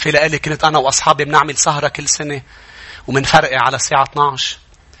مختلفة لألي. كنت أنا وأصحابي بنعمل سهرة كل سنة ومنفرقة على الساعة 12.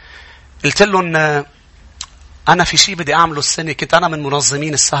 قلت لهم: أنا في شيء بدي أعمله السنة. كنت أنا من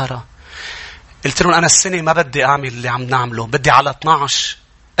منظمين السهرة. قلت لهم: أنا السنة ما بدي أعمل اللي عم نعمله، بدي على 12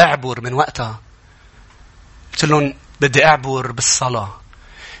 أعبر من وقتها. قلت لهم: بدي أعبر بالصلاة،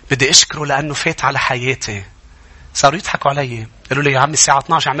 بدي أشكره لأنه فات على حياتي. صاروا يضحكوا علي، قالوا لي: يا عمي الساعة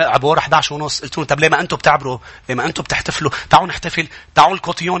 12 عبور 11:30. قلت لهم: طب ليه ما أنتوا بتعبروا؟ ليه ما أنتوا بتحتفلوا؟ تعالوا نحتفل، تعالوا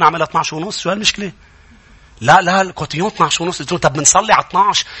الكوتيون عملها 12:30. شو هالمشكلة؟ لا كنت يوم 12:30. قلت له طب بنصلي على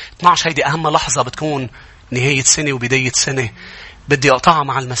 12 هيدي أهم لحظة بتكون نهاية سنة وبداية سنة. بدي أقطعها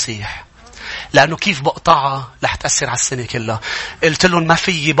مع المسيح. لأنه كيف بقطعها رح تأثر على السنة كلها. قلت لهم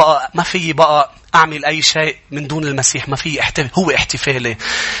ما في بقى أعمل أي شيء من دون المسيح. ما في هو احتفالي.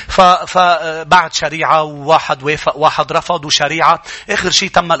 فبعد شريعة وواحد وافق واحد رفض وشريعة. آخر شيء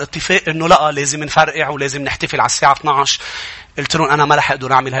تم الاتفاق إنه لا لازم نفرقع ولازم نحتفل على الساعة 12. قلت لهم أنا ما رح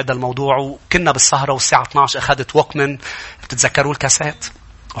أقدر أعمل هذا الموضوع. وكنا بالسهرة والساعة 12 أخذت ووكمان. بتتذكروا الكاسات؟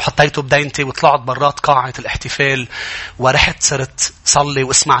 وحطيته بدينتي وطلعت برات قاعة الاحتفال ورحت صرت صلي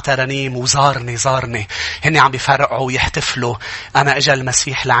واسمع ترانيم وزارني هني عم بيفرقعوا ويحتفلوا. أنا إجا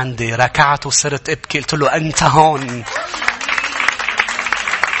المسيح لعندي ركعت وصرت أبكي. قلت له أنت هون.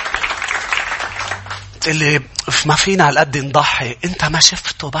 قلت لي ما فينا هالقد نضحي. أنت ما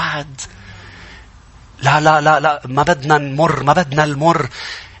شفته بعد. لا ما بدنا المر.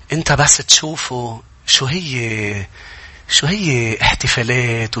 أنت بس تشوفه شو هي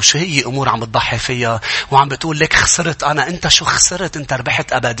احتفالات وشو هي أمور عم بتضحي فيها وعم بتقول لك خسرت أنا. أنت شو خسرت؟ أنت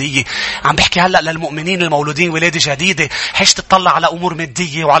ربحت أبدية. عم بحكي هلأ للمؤمنين المولودين ولادة جديدة. حيش تطلع على أمور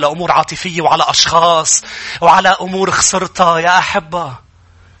مادية وعلى أمور عاطفية وعلى أشخاص وعلى أمور خسرتها يا أحبة.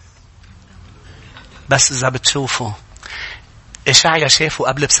 بس إذا بتشوفوا إشعيا شافه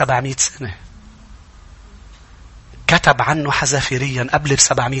قبل ب700 سنة. كتب عنه حذافيريا قبل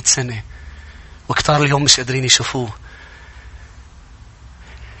ب700 سنة. وكتار اليوم مش قادرين يشوفوه.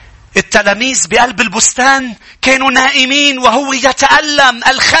 التلاميذ بقلب البستان كانوا نائمين وهو يتألم.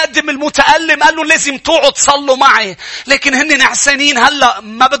 الخادم المتألم قال له لازم تقعد صلوا معي. لكن هن نعسانين هلأ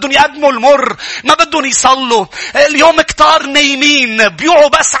ما بدهم يقدموا المر. ما بدهم يصلوا. اليوم كتار نايمين بيوعوا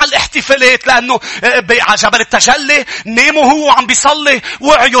بس على الاحتفالات. لأنه على جبل التجلي ناموا هو عم بيصلي.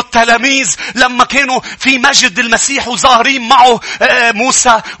 وعيوا التلاميذ لما كانوا في مسجد المسيح وظاهرين معه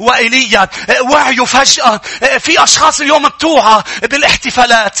موسى وإيليا. وعيوا فجأة. في أشخاص اليوم بتوعى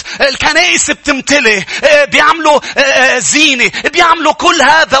بالاحتفالات. الكنائس بتمتلي. بيعملوا زينة. بيعملوا كل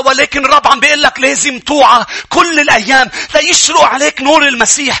هذا. ولكن الرب عم بيقول لك لازم توعى كل الأيام ليشرق عليك نور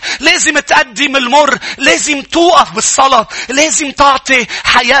المسيح. لازم تقدم المر. لازم توقف بالصلاة. لازم تعطي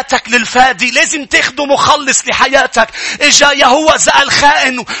حياتك للفادي. لازم تاخده مخلص لحياتك. إجا يهوذا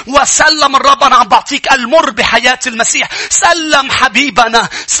الخائن وسلم الرب أنا عم بعطيك المر بحياة المسيح. سلم حبيبنا.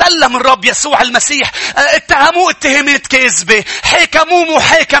 سلم الرب يسوع المسيح. اتهموه اتهامات كاذبة. حكموه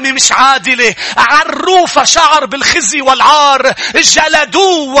محاكمة مش عادلة. عروه فشعر بالخزي والعار.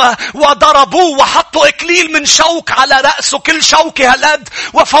 جلدوه وضربوه وحطوا إكليل من شوك على رأسه. كل شوكة هالقد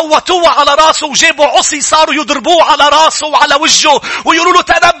وفوتوه على رأسه وجابوا عصي صاروا يضربوه على رأسه وعلى وجهه ويقولوا له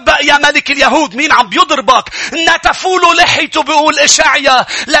تنبأ يا ملك اليهود. مين عم بيضربك؟ نتفوا له لحيته. بيقول إشعيا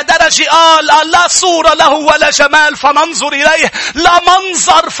لدرجة قال لا صورة له ولا جمال فننظر إليه لا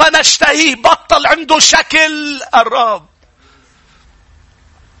منظر فنشتهيه. بطل عنده شكل الرب.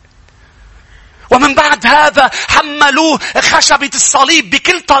 ومن بعد هذا حملوه خشبة الصليب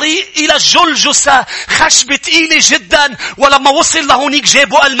بكل طريق إلى الجلجسة. خشبة تقيلة جدا. ولما وصل لهونيك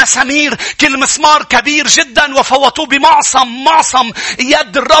جابوا المسامير. كل مسمار كبير جدا وفوتوه بمعصم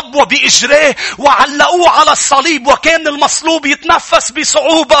يد الرب وبإجراه وعلقوه على الصليب. وكان المصلوب يتنفس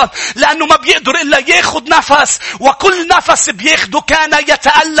بصعوبة لأنه ما بيقدر إلا ياخد نفس. وكل نفس بياخده كان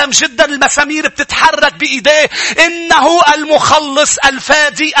يتألم جدا. المسامير بتتحرك بإيديه. إنه المخلص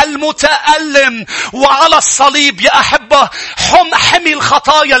الفادي المتألم. وعلى الصليب يا أحبة حمي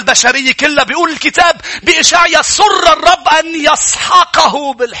الخطايا البشرية كلها. بيقول الكتاب بإشعيا سر الرب أن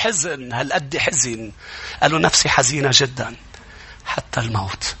يسحقه بالحزن. هالقد حزن. قالوا نفسي حزينة جدا حتى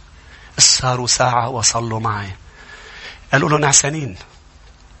الموت. اسهروا ساعة وصلوا معي. قالوا له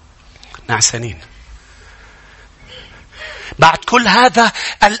نعسانين. بعد كل هذا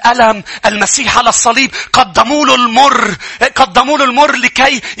الألم المسيح على الصليب قدموا له المر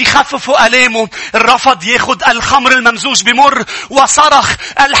لكي يخففوا ألامه. رفض ياخد الخمر الممزوج بمر وصرخ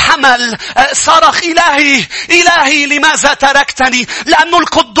الحمل. صرخ إلهي لماذا تركتني؟ لأنه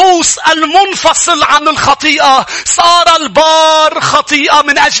القدوس المنفصل عن الخطيئة صار البار خطيئة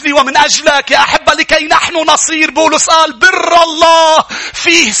من أجلي ومن أجلك يا أحبة لكي نحن نصير. بولس قال بر الله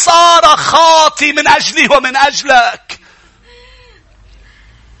فيه صار خاطي من أجلي ومن أجلك.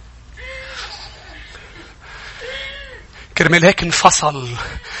 كرمال هيك انفصل.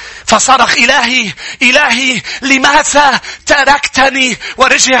 فصرخ إلهي لماذا تركتني؟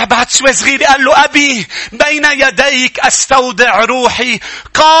 ورجع بعد شوي صغير قال له أبي بين يديك أستودع روحي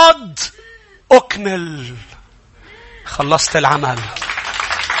قد أكمل. خلصت العمل.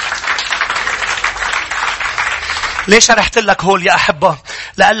 ليش شرحت لك هول يا أحبة؟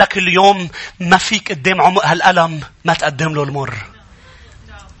 لقلك اليوم ما فيك قدام عمق هالألم ما تقدم له المر.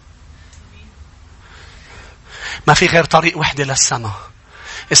 ما في غير طريق وحدة للسماء،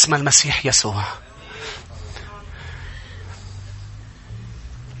 اسم المسيح يسوع.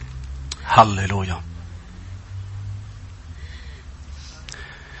 هللويا.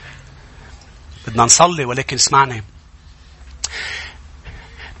 بدنا نصلي، ولكن اسمعني.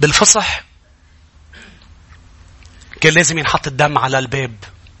 بالفصح كان لازم ينحط الدم على الباب،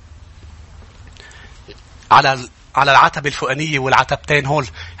 على العتبة الفوقانية والعتبتين هول.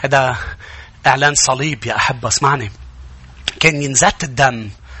 هذا إعلان صليب يا أحبة. اسمعني، كان ينزت الدم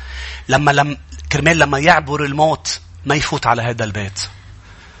كرمال لما يعبر الموت ما يفوت على هذا البيت.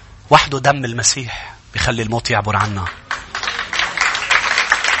 وحده دم المسيح بيخلي الموت يعبر عنا.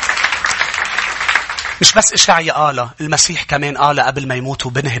 مش بس إشعيا قال، المسيح كمان قال قبل ما يموت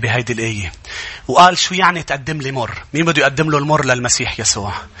وبنهي بهيدي الآية. وقال شو يعني تقدم لي مر؟ مين بده يقدم له المر للمسيح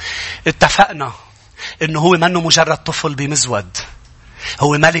يسوع؟ اتفقنا إنه هو منه مجرد طفل بمزود.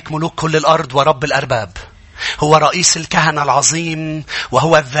 هو ملك ملوك كل الأرض ورب الأرباب. هو رئيس الكهنة العظيم،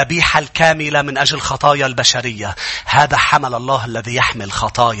 وهو الذبيحة الكاملة من أجل خطايا البشرية. هذا حمل الله الذي يحمل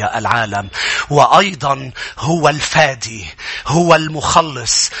خطايا العالم. وأيضا هو الفادي، هو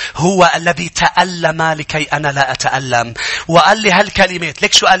المخلص، هو الذي تألم لكي أنا لا أتألم. وقال لي هالكلمات.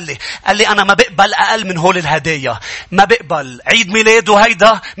 ليك شو قال لي؟ قال لي أنا ما بقبل أقل من هول الهدايا. ما بقبل عيد ميلاده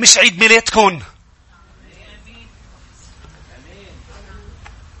هيدا مش عيد ميلادكم.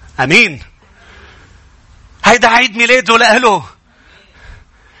 أمين. هيدا عيد ميلاده لأهله.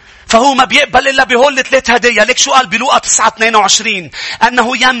 فهو ما بيقبل إلا بهول الثلاث هدايا. ليك شو قال بلوقا 9:22؟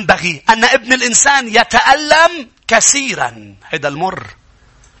 أنه ينبغي أن ابن الإنسان يتألم كثيرا، هذا المر،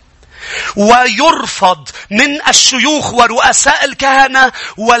 ويرفض من الشيوخ ورؤساء الكهنة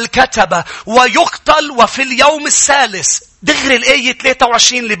والكتبة ويقتل، وفي اليوم الثالث. دغري الآية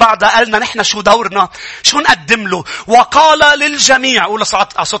 23 اللي بعدها قالنا نحن شو دورنا، شو نقدم له. وقال للجميع، قول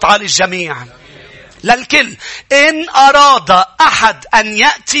صوت عالي الجميع، للكل: إن أراد أحد أن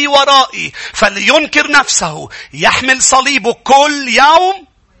يأتي ورائي فلينكر نفسه، يحمل صليبه كل يوم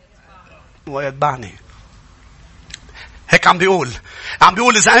ويتبعني. هيك عم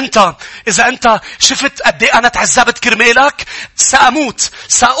بيقول إذا أنت شفت قد إيه أنا تعذبت كرمالك، سأموت،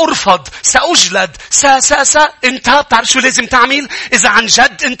 سأرفض، سأجلد، أنت بتعرف شو لازم تعمل؟ إذا عن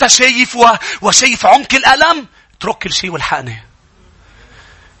جد أنت شايف وشايف عمق الألم، اترك كل شيء والحقني.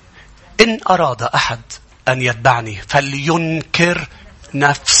 إن أراد أحد أن يتبعني فلينكر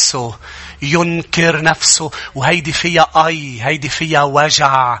نفسه. ينكر نفسه. وهيدي فيها هيدي فيها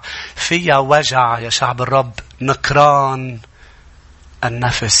وجع يا شعب الرب. نكران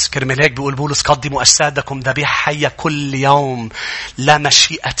النفس. كرمال هيك بيقول بولس: قدموا أجسادكم ذبيحة حية كل يوم، لا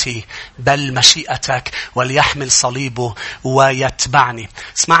مشيئتي بل مشيئتك، وليحمل صليبه ويتبعني.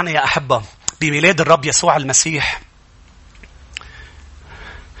 اسمعني يا أحبة، بميلاد الرب يسوع المسيح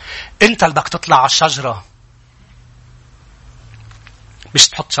انت اللي بدك تطلع على الشجرة، مش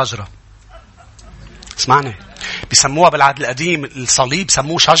تحط شجرة. اسمعني، بيسموها بالعهد القديم الصليب،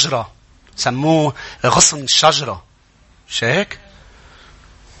 سموه شجرة، سموه غصن الشجرة. مش هيك؟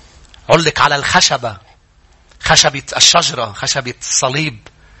 علق على الخشبة، خشبة الشجرة، خشبة الصليب.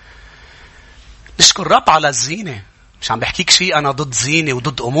 نشكر الرب على الزينة. مش عم بحكيك شيء أنا ضد زينة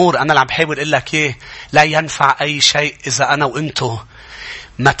وضد أمور. أنا اللي عم بحاول أقول لك إيه، لا ينفع أي شيء إذا أنا وإنتو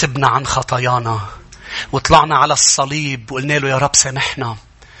ما تبنى عن خطايانا وطلعنا على الصليب وقلنا له: يا رب سامحنا،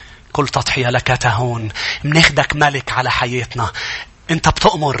 كل تضحية لك تهون. مناخدك ملك على حياتنا. انت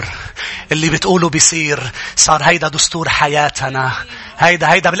بتأمر، اللي بتقوله بيصير. صار هيدا دستور حياتنا.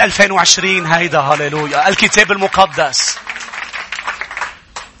 هيدا بال2020. هيدا هاليلويا الكتاب المقدس.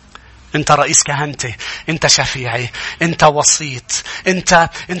 انت رئيس كهنتي، انت شفيعي، انت وسيط،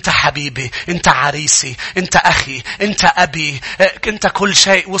 انت حبيبي، انت عريسي، انت اخي، انت ابي، انت كل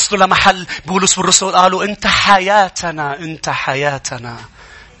شيء. وصلوا لمحل بولس والرسول قالوا: انت حياتنا، انت حياتنا،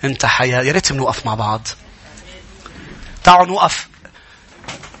 انت حياة. يا ريت نوقف مع بعض. تعالوا نوقف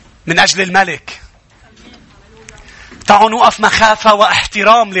من اجل الملك. تعالوا نوقف مخافة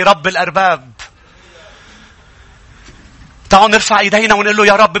واحترام لرب الارباب. تعالوا نرفع ايدينا ونقول له: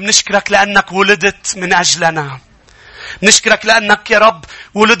 يا رب بنشكرك لأنك ولدت من أجلنا. نشكرك لأنك يا رب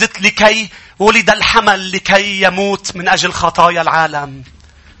ولدت ولد الحمل لكي يموت من أجل خطايا العالم.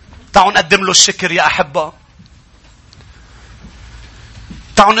 تعالوا نقدم له الشكر يا أحبة.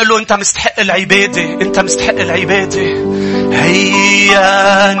 تعالوا نقول له: أنت مستحق العبادة، أنت مستحق العبادة.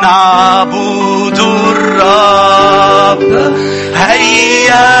 هيا نعبد الرب،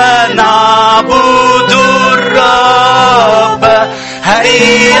 هيا نعبد الرب،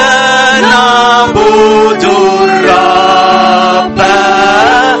 هيا نعبد الرب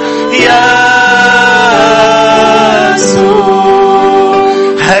يسوع.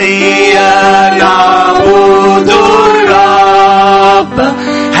 هيا نعبد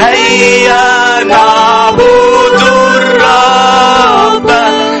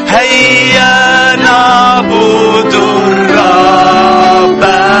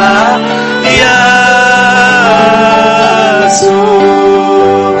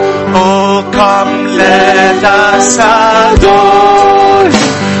سادور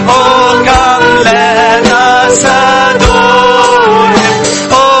كم لنا سادور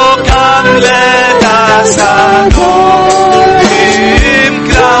كم لنا سادور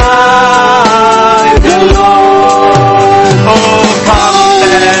cry the Lord كم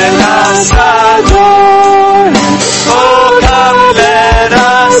لنا سادور كم لنا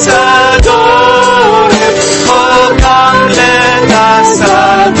سادور كم لنا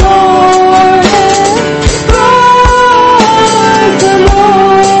سادور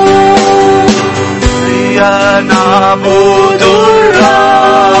هيا نعبد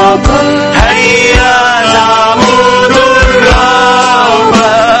الرب هيا نعبد الرب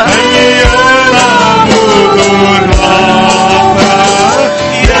هيا نعبد الرب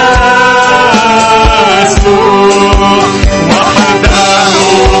يسوع وحده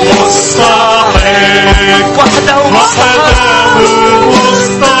مستحق وحده مستحق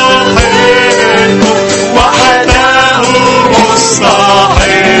وحده مستحق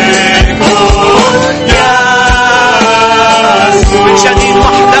من جديد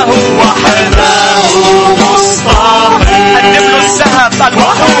وحده مستحق قدم له الذهب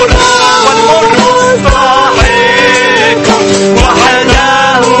البحور والمر مستحق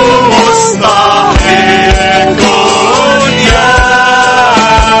وحده مستحق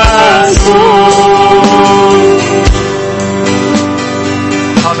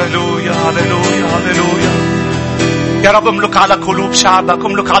هللويا هللويا هللويا يا رب املك على قلوب شعبك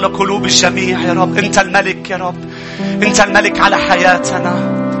املك على قلوب الجميع يا رب انت الملك يا رب انت الملك على حياتنا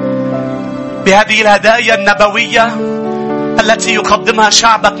بهذه الهدايا النبوية التي يقدمها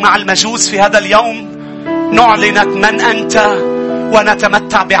شعبك مع المجوس في هذا اليوم نعلنك من أنت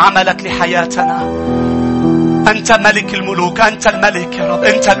ونتمتع بعملك لحياتنا أنت ملك الملوك أنت الملك يا رب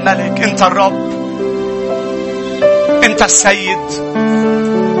أنت الملك أنت الرب أنت السيد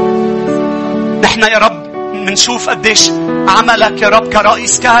نحن يا رب منشوف قديش عملك يا رب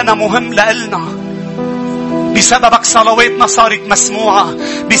كرئيس كهنة مهم لإلنا بسببك صلواتنا صارت مسموعة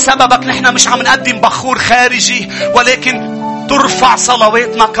بسببك نحن مش عم نقدم بخور خارجي ولكن ترفع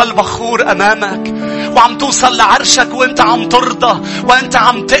صلواتنا كالبخور أمامك وعم توصل لعرشك وانت عم ترضى وانت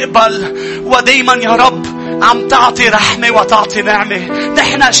عم تقبل ودايما يا رب عم تعطي رحمة وتعطي نعمة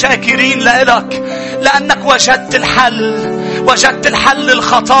نحن شاكرين لإلك لأنك وجدت الحل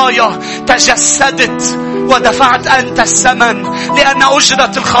للخطايا تجسدت ودفعت أنت الثمن لأن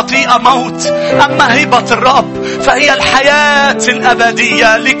أجرة الخطيئة موت أما هبة الرب فهي الحياة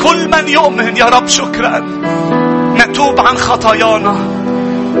الأبدية لكل من يؤمن يا رب شكرا نتوب عن خطايانا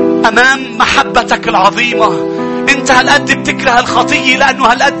أمام محبتك العظيمة أنت هالقد بتكره الخطية لأنه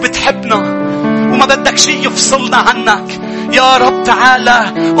هالقد بتحبنا وما بدك شيء يفصلنا عنك يا رب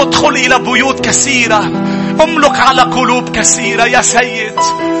تعالى ادخل إلى بيوت كثيرة املك على قلوب كثيرة يا سيد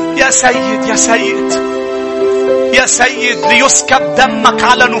يا سيد يا سيد يا سيد ليسكب دمك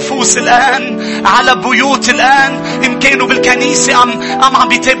على نفوس الآن على بيوت الآن إن كانوا بالكنيسة عم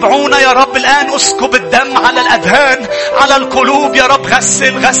بيتابعونا يا رب الآن اسكب الدم على الأذهان على القلوب يا رب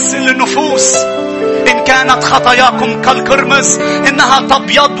غسل النفوس إن كانت خطاياكم كالقرمز إنها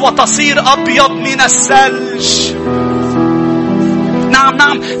تبيض وتصير أبيض من الثلج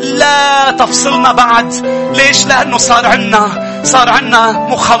نعم لا تفصلنا بعد ليش لأنه صار عنا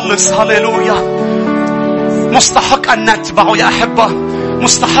مخلص هللويا مستحق أن نتبعه يا أحبة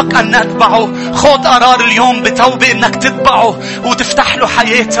مستحق أن نتبعه خذ قرار اليوم بتوبة إنك تتبعه وتفتح له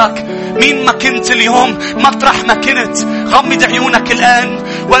حياتك مين ما كنت اليوم مطرح ما كنت غمض عيونك الآن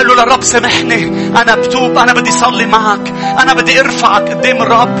وقال له للرب سامحني أنا بتوب أنا بدي صلي معك أنا بدي أرفعك قدام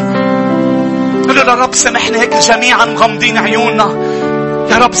الرب قال له للرب سامحني هيك جميعا مغمضين عيوننا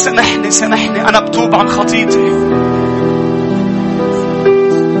يا رب سامحني أنا بتوب عن خطيتي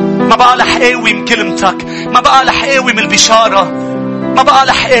ما بقى لح قاوي من كلمتك ما بقى لح قاوي من البشارة ما بقى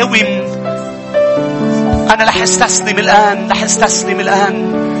لح قاوي أنا رح استسلم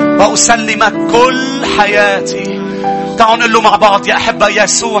الآن وأسلمك كل حياتي تعالوا نقول له مع بعض يا أحبة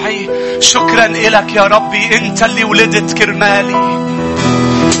يسوعي شكرا إلك يا ربي أنت اللي ولدت كرمالي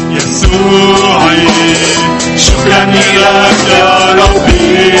يسوعي شكرا إلك يا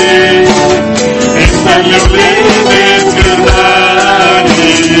ربي أنت اللي ولدت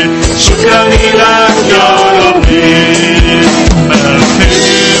كرمالي شكرا إلك يا ربي ما فهمتش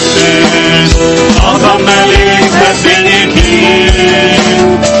أعظم ملك هالدنيا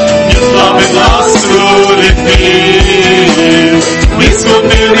يطلع من قصره للدين ويسكن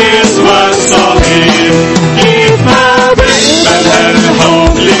بالنسوة الصغير كيف ما بيقبل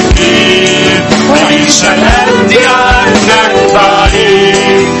هالحب لفين وعيش هالقد عنك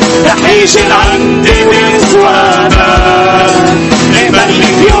بعيد رح يجي لعندي نسوانا نقبل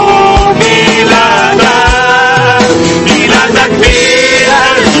لك يوم ميلادك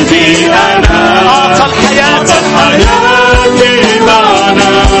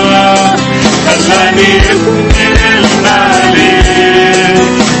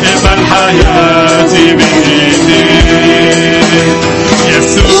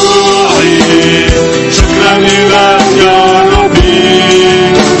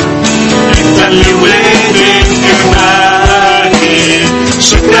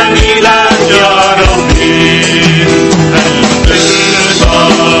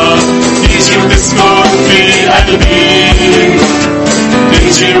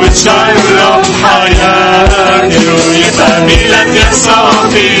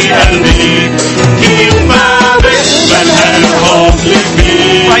بقلبي كيف ما بقبل هالحب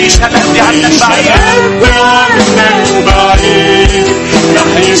الكبير عيش هالقد عنك بعيد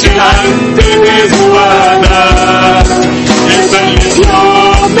رح يجي لعندي بزوادك يقبل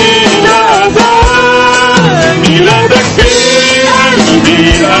يوم ميلادك في قلبي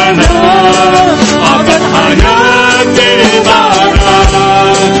أنا عبد حياتي معك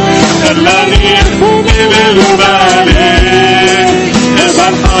خلاني أحكي بالبالي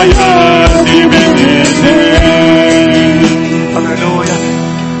قبل حياتي بإيديك. هللويا.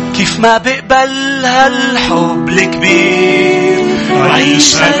 كيف ما بقبل هالحب الكبير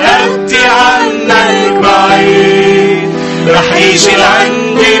عيش هالقد عنك بعيد رح يجي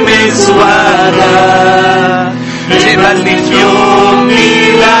لعندي مزوارك تقبلني في يوم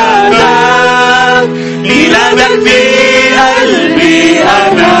ميلادك في قلبي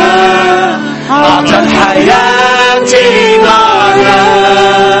أنا أعطى حياتي معك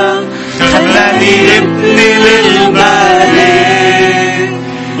خلاني ابني للملك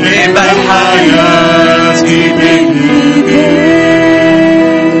قبل حياتي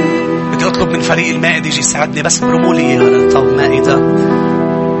بدي أطلب من فريق المائدة يجي يساعدني بس برموا لي على طاولة المائدة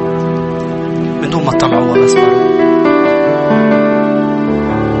من دون ما تطلعوها بس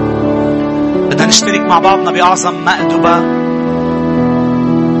بدنا نشترك مع بعضنا بأعظم مأدبة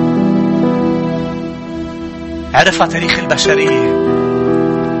عرفها تاريخ البشرية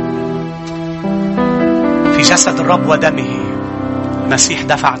في جسد الرب ودمه. المسيح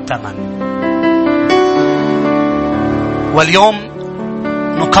دفع الثمن واليوم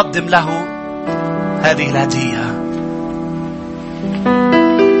نقدم له هذه الهدية.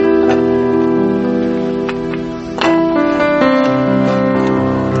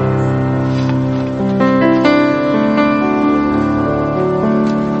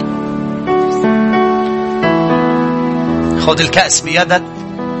 خذ الكأس بيدك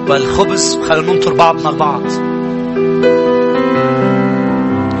والخبز وخلينا ننطر بعضنا البعض.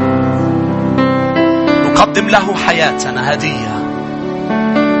 نقدم له حياتنا هدية.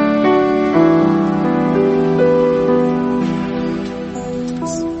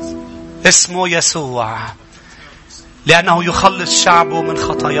 اسمه يسوع لأنه يخلص شعبه من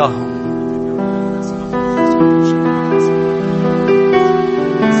خطاياهم.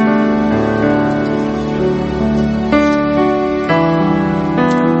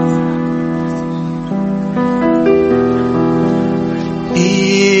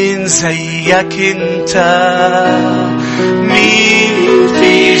 زيك انت مين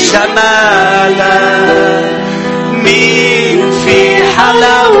في جمالك مين في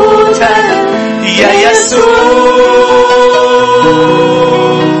حلاوتك يا يسوع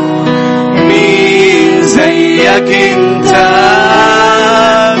مين زيك انت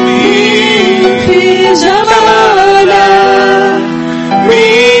مين في جمالك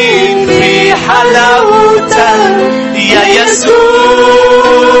مين في حلاوتك يا يسوع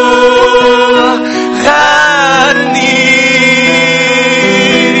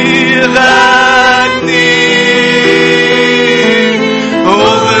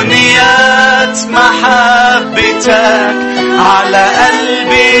على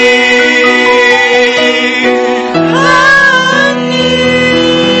قلبي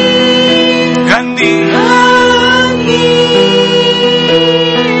غني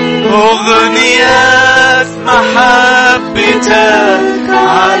أغنيات محبتك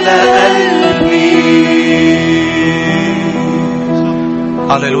على قلبي.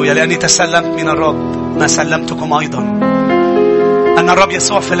 هللويا. لأني تسلمت من الرب ما سلمتكم أيضا أن الرب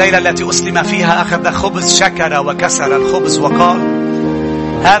يسوع في الليلة التي أسلم فيها أخذ خبز شكر وكسر الخبز وقال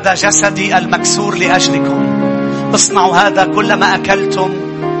هذا جسدي المكسور لأجلكم اصنعوا هذا كلما أكلتم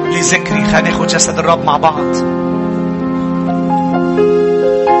لذكري. خلينا ناخذ جسد الرب مع بعض.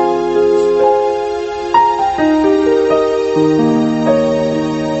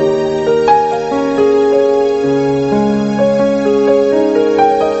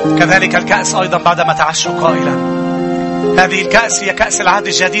 كذلك الكأس أيضا بعدما تعشوا قائلا هذه الكأس هي كأس العهد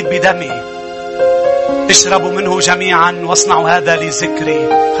الجديد بدمي اشربوا منه جميعا واصنعوا هذا لذكري.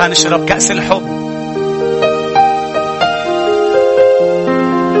 خلينا نشرب كأس الحب.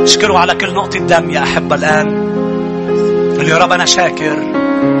 اشكروا على كل نقطة دم يا أحبة الآن. يا رب أنا شاكر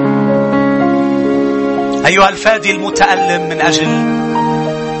أيها الفادي المتألم من أجل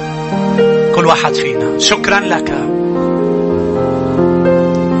كل واحد فينا. شكرا لك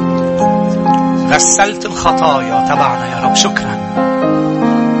غسلت الخطايا تبعنا يا رب. شكرا.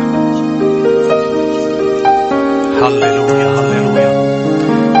 هللويا هللويا.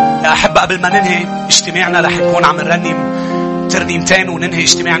 يا أحبة قبل ما ننهي اجتماعنا رح نكون عم نرنم ترنيمتين وننهي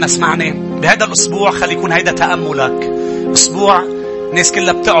اجتماعنا. اسمعني بهذا الأسبوع خلي يكون هيدا تأملك. أسبوع الناس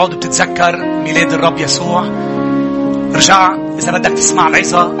كلها بتقعد بتتذكر ميلاد الرب يسوع. رجع إذا بدك تسمع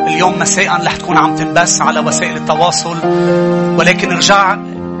العظة اليوم مساء رح تكون عم تنبث على وسائل التواصل، ولكن رجع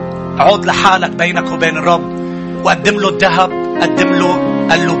عود لحالك بينك وبين الرب وقدم له الذهب، قدم له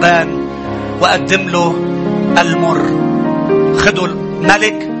اللبان، وقدم له المر. خدوا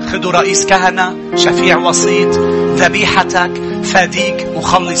الملك، خدوا رئيس كهنة، شفيع وسيط، ذبيحتك، فديك،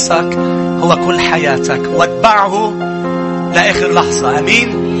 مخلصك، هو كل حياتك، واتبعه لآخر لحظة. أمين.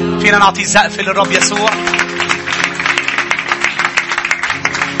 فينا نعطي زقفة للرب يسوع.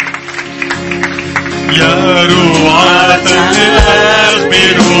 يا روعة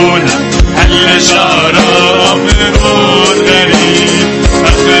أخبرونا هل جرى أمر غريب،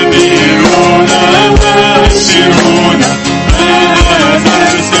 أخبرونا بشرونا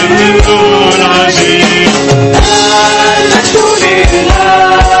ماذا سر عجيب. المجد